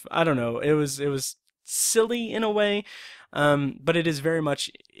kind of, I don't know, it was silly in a way, but it is very much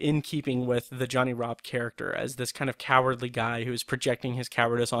in keeping with the Johnny Robb character as this kind of cowardly guy who's projecting his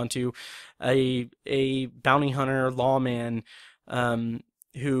cowardice onto a bounty hunter lawman,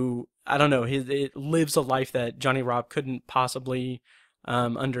 who, I don't know, it lives a life that Johnny Robb couldn't possibly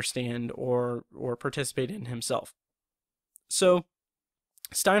understand or participate in himself. So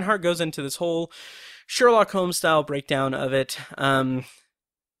Steinhardt goes into this whole Sherlock Holmes style breakdown of it,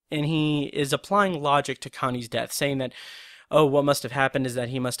 and he is applying logic to Connie's death, saying that, oh, what must have happened is that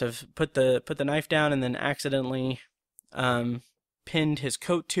he must have put the knife down and then accidentally pinned his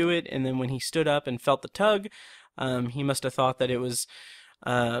coat to it, and then when he stood up and felt the tug, He must have thought that it was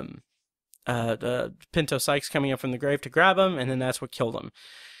Pinto Sykes coming up from the grave to grab him, and then that's what killed him.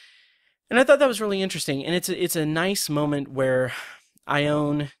 And I thought that was really interesting, and it's a nice moment where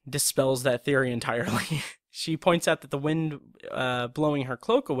Ione dispels that theory entirely. She points out that the wind blowing her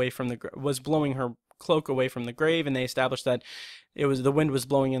cloak away from was blowing her cloak away from the grave, and they established that the wind was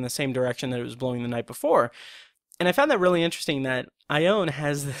blowing in the same direction that it was blowing the night before. And I found that really interesting, that Ione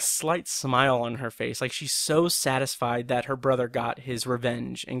has this slight smile on her face, like she's so satisfied that her brother got his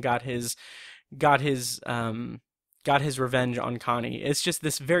revenge and got his revenge on Connie. It's just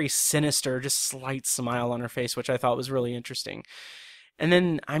this very sinister, just slight smile on her face, which I thought was really interesting. And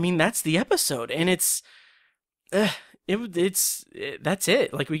then, I mean, that's the episode, and that's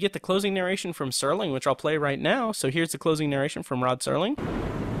it. Like, we get the closing narration from Serling, which I'll play right now. So here's the closing narration from Rod Serling.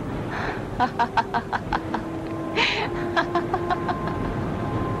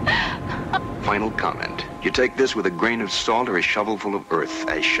 Final comment. You take this with a grain of salt or a shovelful of earth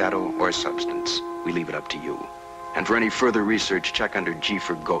as shadow or substance. We leave it up to you. And for any further research, check under G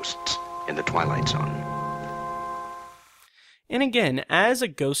for Ghosts in the Twilight Zone. And again, as a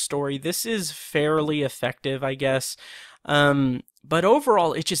ghost story, this is fairly effective, I guess. But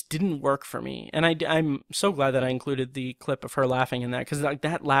overall, it just didn't work for me. And I'm so glad that I included the clip of her laughing in that, because like,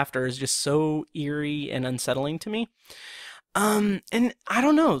 that laughter is just so eerie and unsettling to me. And I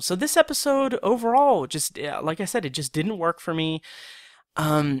don't know. So this episode overall, just like I said, it just didn't work for me.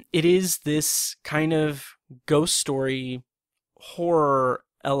 It is this kind of ghost story horror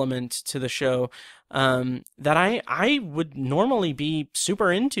element to the show that I would normally be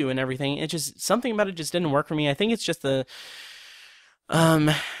super into and everything. It just, something about it just didn't work for me. I think it's just the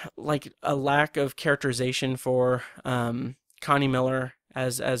like a lack of characterization for Connie Miller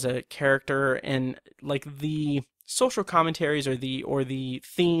as a character, and like the social commentaries or the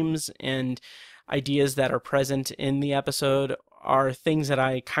themes and ideas that are present in the episode are things that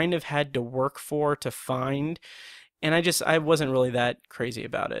I kind of had to work for to find, and I wasn't really that crazy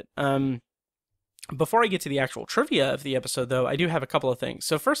about it. Before I get to the actual trivia of the episode, though, I do have a couple of things.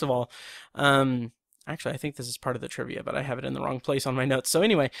 So first of all, actually, I think this is part of the trivia, but I have it in the wrong place on my notes. So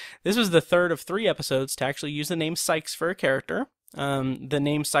anyway, this was the third of 3 episodes to actually use the name Sykes for a character. The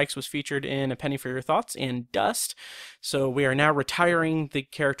name Sykes was featured in A Penny for Your Thoughts and Dust. So we are now retiring the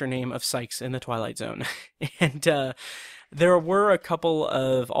character name of Sykes in the Twilight Zone. And there were a couple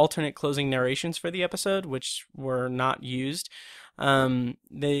of alternate closing narrations for the episode, which were not used.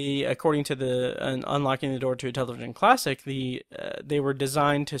 They, according to the Unlocking the Door to a Television Classic, they were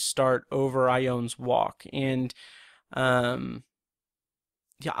designed to start over Ione's walk, and I'm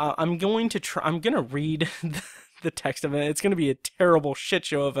gonna read the text of it. It's gonna be a terrible shit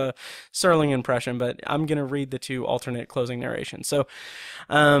show of a Serling impression, but I'm gonna read the 2 alternate closing narrations. So,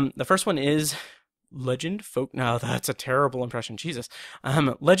 the first one is no, that's a terrible impression, Jesus.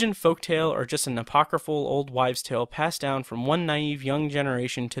 Legend, folktale, or just an apocryphal old wives' tale passed down from one naive young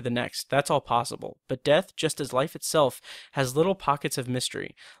generation to the next. That's all possible. But death, just as life itself, has little pockets of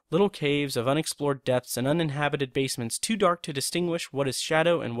mystery, little caves of unexplored depths and uninhabited basements too dark to distinguish what is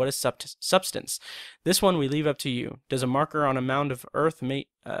shadow and what is substance. This one we leave up to you. Does a marker on a mound of earth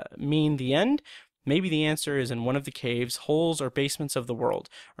mean the end? Maybe the answer is in one of the caves, holes, or basements of the world,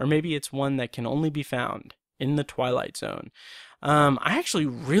 or maybe it's one that can only be found in the Twilight Zone. I actually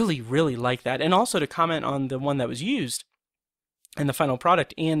really, really like that. And also, to comment on the one that was used in the final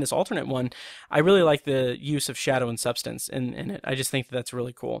product and this alternate one, I really like the use of shadow and substance in it. I just think that's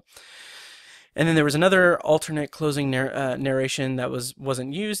really cool. And then there was another alternate closing narration that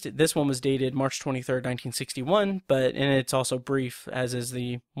wasn't used. This one was dated March 23rd, 1961, and it's also brief, as is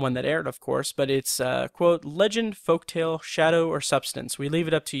the one that aired, of course. But it's, quote, legend, folktale, shadow, or substance. We leave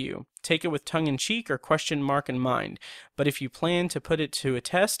it up to you. Take it with tongue-in-cheek or question mark in mind. But if you plan to put it to a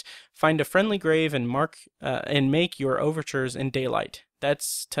test, find a friendly grave and make your overtures in daylight.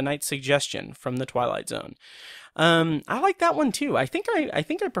 That's tonight's suggestion from the Twilight Zone. I like that one too. I think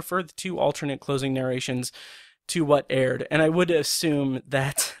I prefer the 2 alternate closing narrations to what aired, and I would assume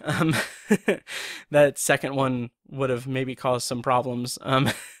that that second one would have maybe caused some problems.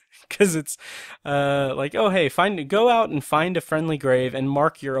 Because it's like, oh hey, go out and find a friendly grave and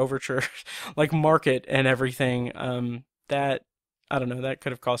mark your overture, like mark it and everything. That, I don't know, that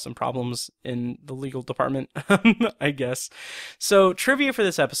could have caused some problems in the legal department, I guess. So trivia for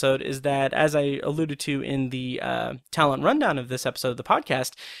this episode is that, as I alluded to in the talent rundown of this episode of the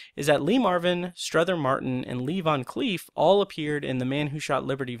podcast, is that Lee Marvin, Strother Martin, and Lee Von Cleef all appeared in The Man Who Shot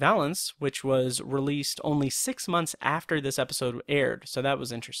Liberty Valance, which was released only 6 months after this episode aired. So that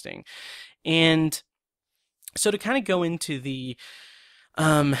was interesting. And so to kind of go into the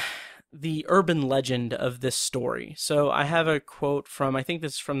the urban legend of this story. So I have a quote from, I think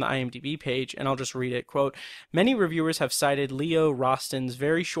this is from the IMDb page, and I'll just read it. Quote, "Many reviewers have cited Leo Roston's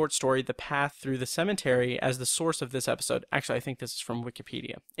very short story, The Path Through the Cemetery, as the source of this episode." Actually, I think this is from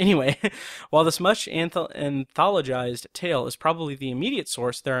Wikipedia. Anyway, while this much anthologized tale is probably the immediate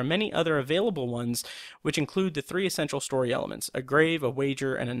source, there are many other available ones, which include the 3 essential story elements: a grave, a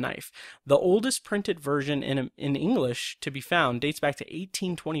wager, and a knife. The oldest printed version in English to be found dates back to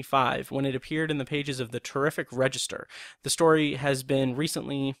 1825, when it appeared in the pages of the Terrific Register. The story has been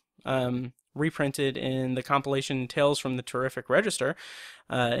recently reprinted in the compilation Tales from the Terrific Register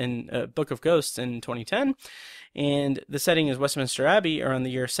in Book of Ghosts in 2010. And the setting is Westminster Abbey around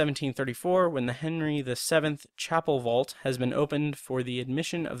the year 1734, when the Henry VII chapel vault has been opened for the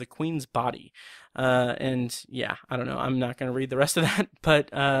admission of the Queen's body. And yeah, I don't know, I'm not going to read the rest of that,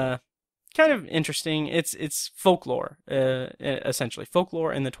 but kind of interesting. It's folklore, essentially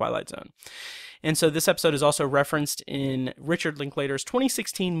folklore in the Twilight Zone. And so this episode is also referenced in Richard Linklater's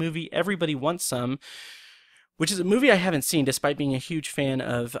 2016 movie Everybody Wants Some, which is a movie I haven't seen despite being a huge fan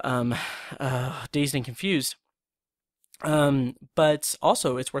of Dazed and Confused. But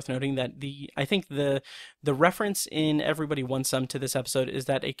also it's worth noting that I think the reference in Everybody Wants Some to this episode is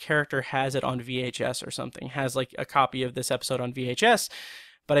that a character has it on VHS or something, has like a copy of this episode on VHS.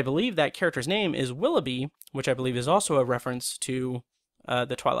 But I believe that character's name is Willoughby, which I believe is also a reference to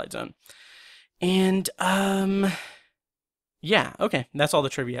the Twilight Zone. And, yeah, okay, that's all the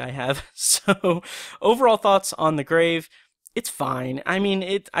trivia I have. So, overall thoughts on The Grave, it's fine. I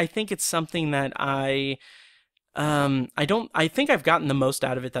mean, I think it's something that I think I've gotten the most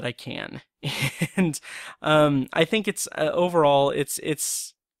out of it that I can. And, I think it's, overall,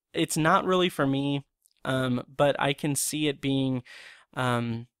 it's not really for me, but I can see it being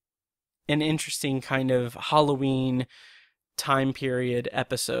an interesting kind of Halloween time period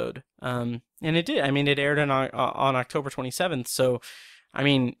episode. And it did. I mean, it aired on October 27th. So, I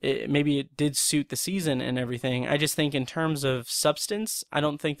mean, maybe it did suit the season and everything. I just think in terms of substance, I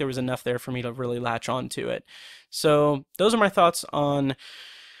don't think there was enough there for me to really latch on to it. So those are my thoughts on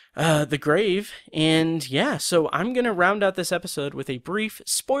The Grave. And yeah, so I'm going to round out this episode with a brief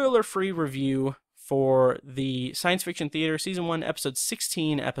spoiler-free review for the Science Fiction Theater Season 1, Episode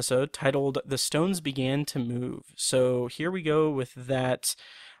 16 episode titled The Stones Began to Move. So here we go with that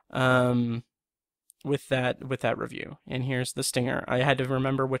review. And here's the stinger. I had to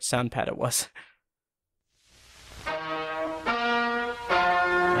remember which sound pad it was.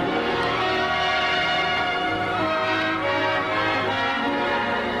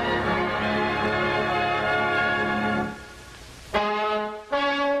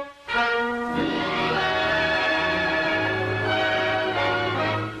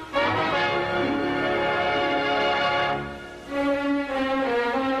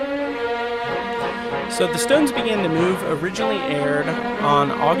 So The Stones Began to Move originally aired on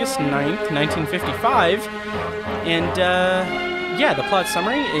August 9th, 1955, and yeah, the plot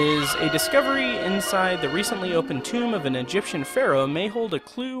summary is a discovery inside the recently opened tomb of an Egyptian pharaoh may hold a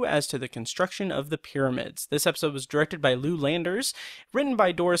clue as to the construction of the pyramids. This episode was directed by Lou Landers, written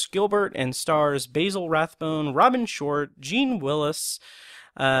by Doris Gilbert, and stars Basil Rathbone, Robin Short, Gene Willis,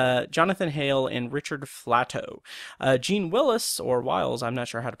 Jonathan Hale, and Richard Flatto. Gene Willis, or Wiles, I'm not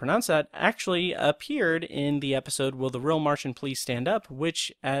sure how to pronounce that, actually appeared in the episode Will the Real Martian Please Stand Up,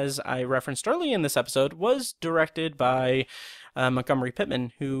 which, as I referenced early in this episode, was directed by Montgomery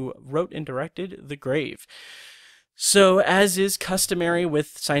Pittman, who wrote and directed The Grave. So, as is customary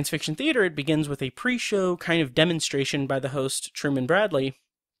with science fiction theater, it begins with a pre-show kind of demonstration by the host, Truman Bradley.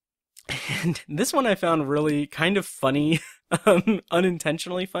 And this one I found really kind of funny,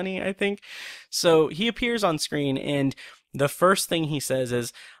 unintentionally funny, I think. So he appears on screen, and the first thing he says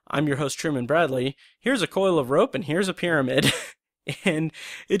is, "I'm your host, Truman Bradley. Here's a coil of rope, and here's a pyramid." And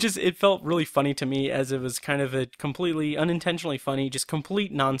it felt really funny to me, as it was kind of a completely unintentionally funny, just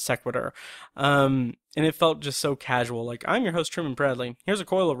complete non sequitur. And it felt just so casual, like, "I'm your host, Truman Bradley. Here's a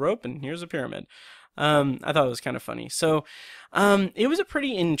coil of rope, and here's a pyramid." I thought it was kind of funny. So, it was a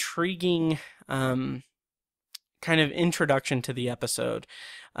pretty intriguing, kind of introduction to the episode,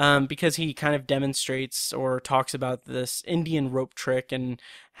 because he kind of demonstrates or talks about this Indian rope trick and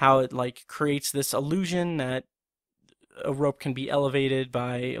how it like creates this illusion that a rope can be elevated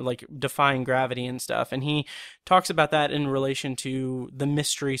by like defying gravity and stuff. And he talks about that in relation to the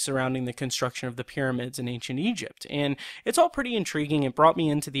mystery surrounding the construction of the pyramids in ancient Egypt. And it's all pretty intriguing. It brought me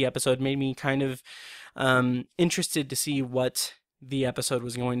into the episode, made me kind of interested to see what the episode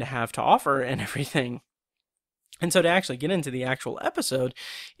was going to have to offer and everything. And so to actually get into the actual episode,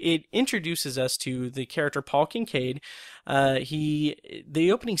 it introduces us to the character Paul Kincaid. The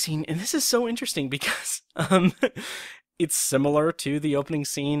opening scene, and this is so interesting because it's similar to the opening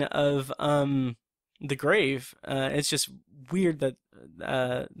scene of The Grave. It's just weird that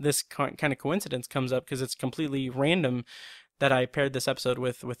this kind of coincidence comes up because it's completely random that I paired this episode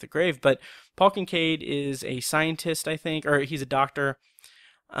with The Grave. But Paul Kincaid is a scientist, I think, or he's a doctor,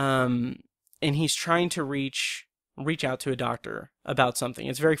 and he's trying to reach out to a doctor about something.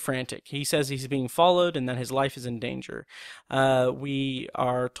 It's very frantic. He says he's being followed and that his life is in danger. We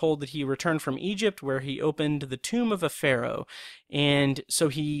are told that he returned from Egypt, where he opened the tomb of a pharaoh, and so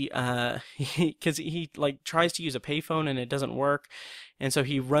he like tries to use a payphone and it doesn't work, and so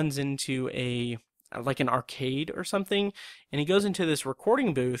he runs into an arcade or something, and he goes into this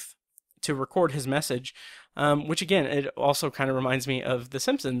recording booth to record his message, which again, it also kind of reminds me of The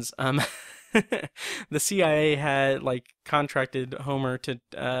Simpsons. The CIA had contracted Homer to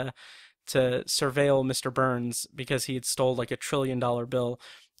surveil Mr. Burns because he had stole like $1 trillion bill,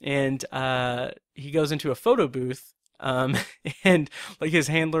 and he goes into a photo booth, and like his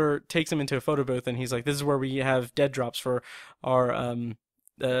handler takes him into a photo booth, and he's like, "This is where we have dead drops for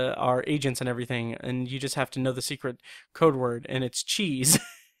our agents and everything, and you just have to know the secret code word, and it's cheese."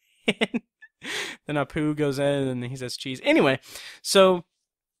 And then Apu goes in and he says cheese. Anyway, so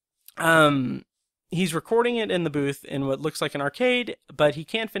he's recording it in the booth in what looks like an arcade, but he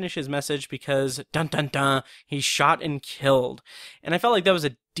can't finish his message because dun dun dun, he's shot and killed. And I felt like that was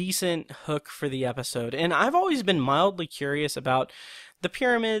a decent hook for the episode. And I've always been mildly curious about the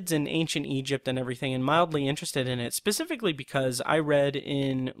pyramids in ancient Egypt and everything, and mildly interested in it, specifically because I read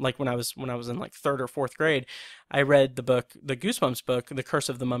in when I was in like 3rd or 4th grade, I read the Goosebumps book, The Curse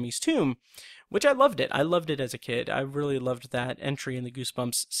of the Mummy's Tomb, which I loved it. I loved it as a kid. I really loved that entry in the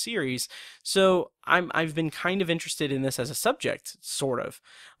Goosebumps series. So I've been kind of interested in this as a subject, sort of.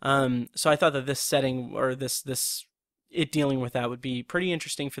 So I thought that this setting, or this it dealing with that, would be pretty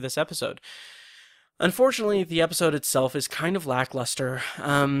interesting for this episode. Unfortunately, the episode itself is kind of lackluster.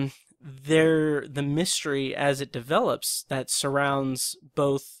 The mystery as it develops that surrounds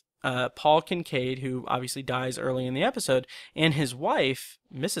both Paul Kincaid, who obviously dies early in the episode, and his wife,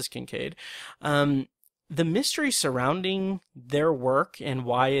 Mrs. Kincaid, the mystery surrounding their work and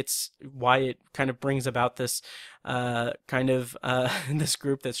why it kind of brings about this this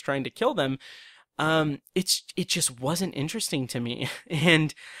group that's trying to kill them, it just wasn't interesting to me.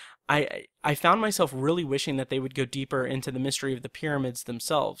 And I found myself really wishing that they would go deeper into the mystery of the pyramids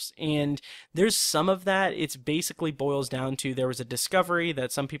themselves. And there's some of that. It's basically boils down to there was a discovery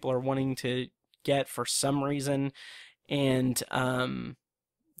that some people are wanting to get for some reason, and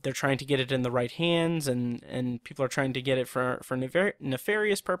they're trying to get it in the right hands, and people are trying to get it for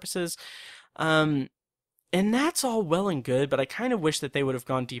nefarious purposes. And that's all well and good, but I kind of wish that they would have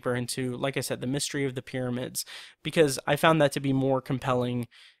gone deeper into, like I said, the mystery of the pyramids, because I found that to be more compelling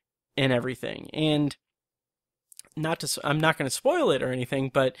and everything. And I'm not going to spoil it or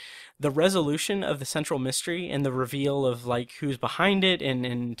anything, but the resolution of the central mystery and the reveal of who's behind it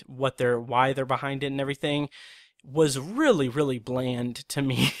and why they're behind it and everything was really, really bland to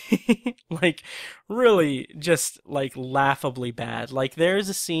me. Really just laughably bad. There's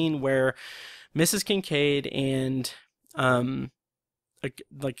a scene where Mrs. Kincaid and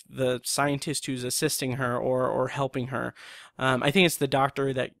the scientist who's assisting her or helping her, I think it's the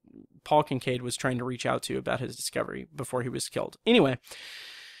doctor that Paul Kincaid was trying to reach out to about his discovery before he was killed. Anyway,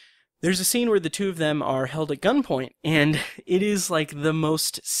 there's a scene where the two of them are held at gunpoint, and it is the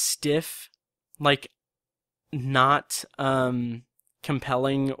most stiff, not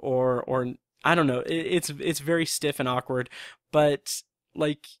compelling or I don't know. It's very stiff and awkward, but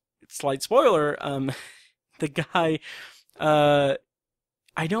slight spoiler, the guy, I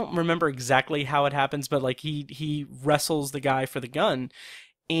don't remember exactly how it happens, but he wrestles the guy for the gun,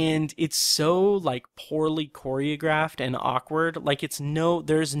 and it's so poorly choreographed and awkward.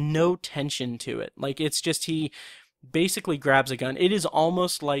 There's no tension to it. It's just he basically grabs a gun. It is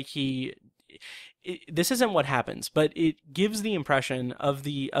almost like this isn't what happens, but it gives the impression of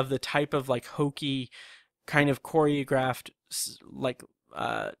the type of hokey kind of choreographed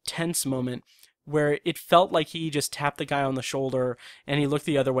tense moment where it felt like he just tapped the guy on the shoulder and he looked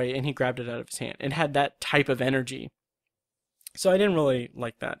the other way and he grabbed it out of his hand and had that type of energy. So I didn't really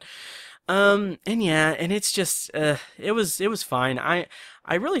like that. And it's just, it was fine. I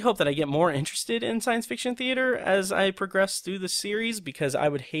really hope that I get more interested in science fiction theater as I progress through the series, because I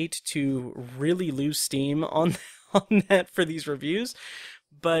would hate to really lose steam on that for these reviews.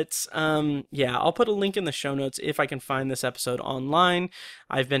 But yeah, I'll put a link in the show notes if I can find this episode online.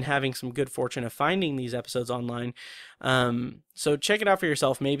 I've been having some good fortune of finding these episodes online. So check it out for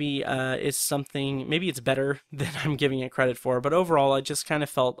yourself. Maybe it's something, maybe it's better than I'm giving it credit for. But overall, I just kind of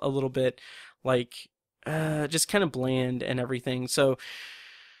felt a little bit like just kind of bland and everything. So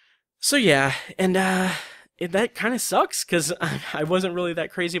yeah, and that kind of sucks because I wasn't really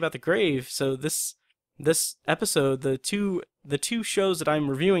that crazy about the grave. So this episode, the two shows that I'm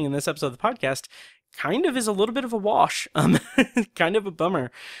reviewing in this episode of the podcast, kind of is a little bit of a wash. Kind of a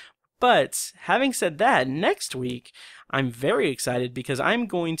bummer. But having said that, next week I'm very excited because I'm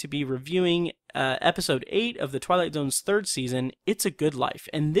going to be reviewing episode 8 of the Twilight Zone's 3rd season, It's a Good Life.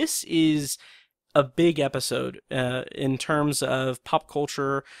 And this is a big episode in terms of pop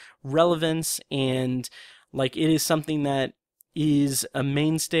culture relevance, and like it is something that is a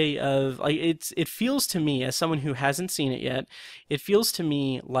mainstay of, like, it feels to me, as someone who hasn't seen it yet, it feels to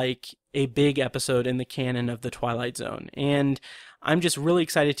me like a big episode in the canon of the Twilight Zone. And I'm just really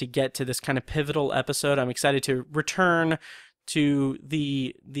excited to get to this kind of pivotal episode. I'm excited to return to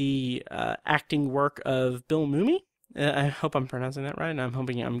the acting work of Bill Mumy. I hope I'm pronouncing that right, and I'm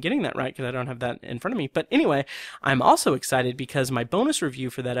hoping I'm getting that right because I don't have that in front of me. But anyway, I'm also excited because my bonus review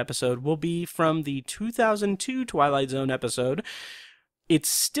for that episode will be from the 2002 Twilight Zone episode, It's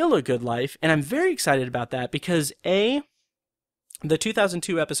Still a Good Life, and I'm very excited about that because the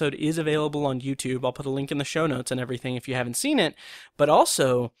 2002 episode is available on YouTube. I'll put a link in the show notes and everything if you haven't seen it, but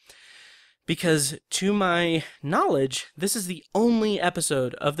also because, to my knowledge, this is the only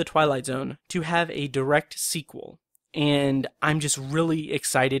episode of the Twilight Zone to have a direct sequel. And I'm just really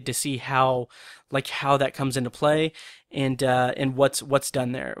excited to see how that comes into play, and what's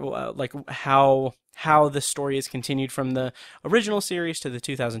done there, like how the story is continued from the original series to the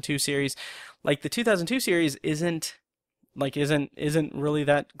 2002 series. Like the 2002 series isn't really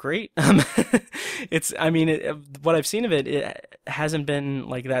that great. What I've seen of it, it hasn't been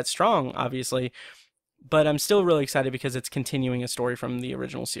like that strong, obviously. But I'm still really excited because it's continuing a story from the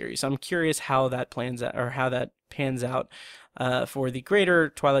original series. So I'm curious how that pans out for the greater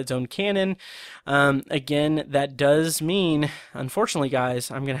Twilight Zone canon. Again, that does mean, unfortunately, guys,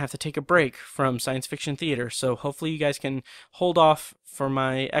 I'm going to have to take a break from science fiction theater. So hopefully you guys can hold off for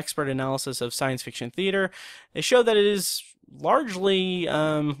my expert analysis of science fiction theater, a show that is largely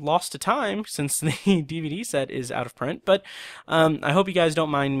lost to time since the DVD set is out of print. But I hope you guys don't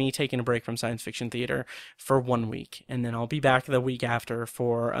mind me taking a break from science fiction theater for 1 week, and then I'll be back the week after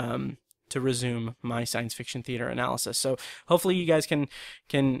for to resume my science fiction theater analysis. So hopefully you guys can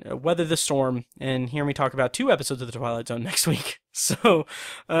weather the storm and hear me talk about 2 episodes of the Twilight Zone next week. So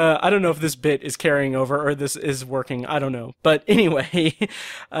I don't know if this bit is carrying over or this is working. I don't know. But anyway,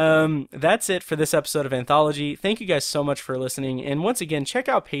 that's it for this episode of Anthology. Thank you guys so much for listening. And once again, check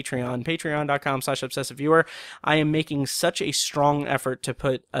out Patreon, patreon.com/obsessiveviewer. I am making such a strong effort to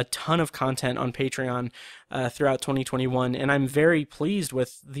put a ton of content on Patreon throughout 2021. And I'm very pleased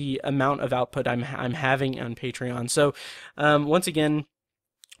with the amount of output I'm having on Patreon. So once again,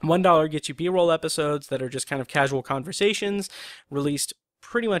 $1 gets you B-roll episodes that are just kind of casual conversations released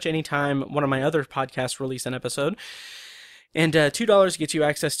pretty much anytime one of my other podcasts release an episode. And $2 gets you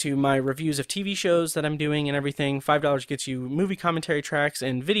access to my reviews of TV shows that I'm doing and everything. $5 gets you movie commentary tracks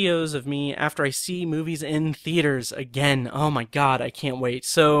and videos of me after I see movies in theaters again. Oh my God, I can't wait.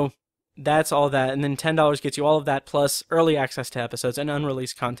 So that's all that. And then $10 gets you all of that plus early access to episodes and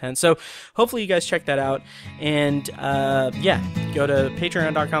unreleased content. So hopefully you guys check that out. And yeah, go to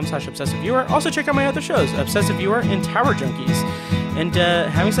patreon.com/obsessiveviewer. Also check out my other shows, Obsessive Viewer and Tower Junkies. And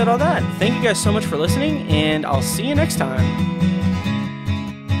having said all that, thank you guys so much for listening, and I'll see you next time.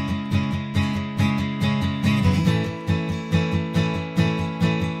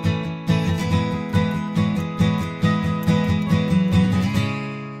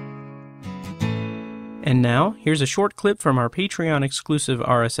 And now, here's a short clip from our Patreon-exclusive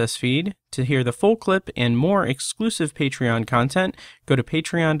RSS feed. To hear the full clip and more exclusive Patreon content, go to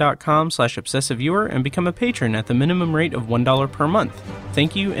patreon.com/obsessiveviewer and become a patron at the minimum rate of $1 per month.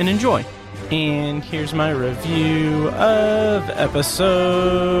 Thank you and enjoy. And here's my review of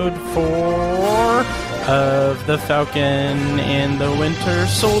episode 4 of The Falcon and the Winter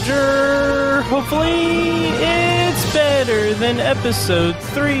Soldier. Hopefully it's better than episode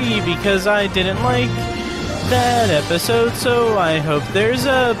 3 because I didn't like that episode, so I hope there's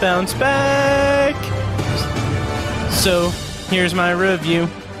a bounce back. So here's my review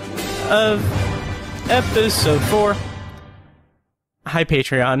of episode 4. Hi,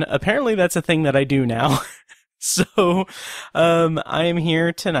 Patreon. Apparently that's a thing that I do now. So, I am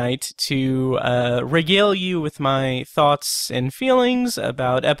here tonight to regale you with my thoughts and feelings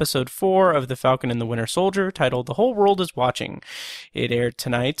about episode 4 of The Falcon and the Winter Soldier, titled The Whole World is Watching. It aired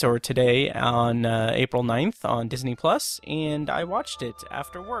tonight, or today, on April 9th on Disney+, and I watched it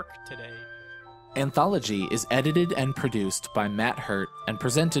after work today. Anthology is edited and produced by Matt Hurt and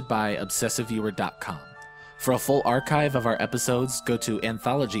presented by ObsessiveViewer.com. For a full archive of our episodes, go to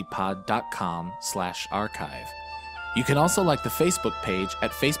anthologypod.com/archive. You can also like the Facebook page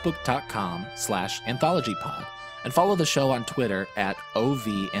at facebook.com/anthologypod and follow the show on Twitter at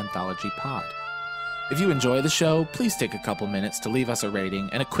OVAnthologyPod. If you enjoy the show, please take a couple minutes to leave us a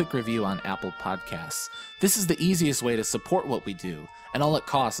rating and a quick review on Apple Podcasts. This is the easiest way to support what we do, and all it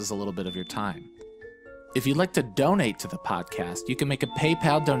costs is a little bit of your time. If you'd like to donate to the podcast, you can make a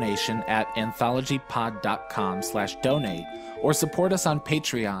PayPal donation at anthologypod.com/donate or support us on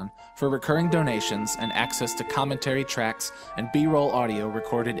Patreon for recurring donations and access to commentary tracks and B-roll audio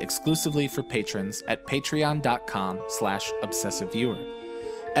recorded exclusively for patrons at patreon.com/obsessiveviewer.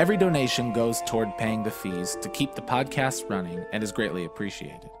 Every donation goes toward paying the fees to keep the podcast running and is greatly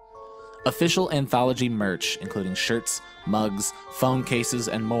appreciated. Official Anthology merch, including shirts, mugs, phone cases,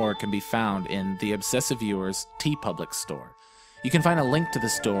 and more, can be found in the Obsessive Viewers TeePublic store. You can find a link to the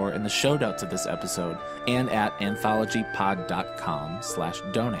store in the show notes of this episode and at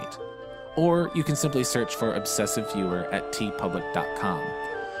anthologypod.com/donate. Or you can simply search for Obsessive Viewer at teepublic.com.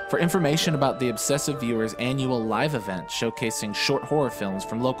 For information about the Obsessive Viewers annual live event showcasing short horror films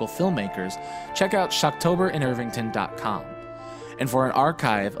from local filmmakers, check out shocktoberinirvington.com. And for an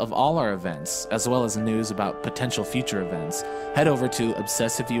archive of all our events, as well as news about potential future events, head over to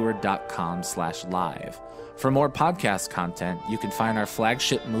obsessiveviewer.com/live. For more podcast content, you can find our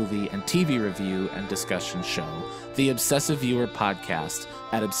flagship movie and TV review and discussion show, The Obsessive Viewer Podcast,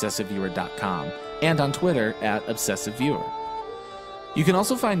 at obsessiveviewer.com, and on Twitter at obsessiveviewer. You can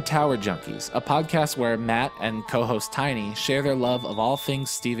also find Tower Junkies, a podcast where Matt and co-host Tiny share their love of all things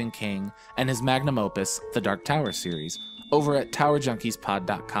Stephen King and his magnum opus, The Dark Tower series, over at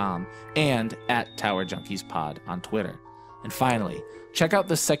towerjunkiespod.com and at towerjunkiespod on Twitter. And finally, check out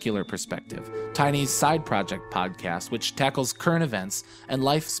The Secular Perspective, Tiny's side project podcast, which tackles current events and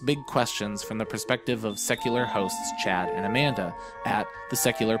life's big questions from the perspective of secular hosts Chad and Amanda at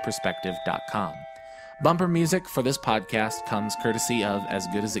thesecularperspective.com. Bumper music for this podcast comes courtesy of As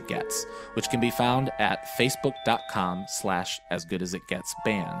Good As It Gets, which can be found at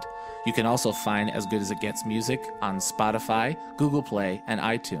facebook.com/asgoodasitgetsband. You can also find As Good As It Gets music on Spotify, Google Play, and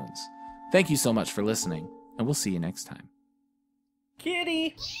iTunes. Thank you so much for listening, and we'll see you next time.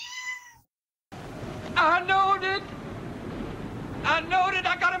 Kitty! I know that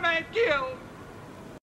I got a man killed.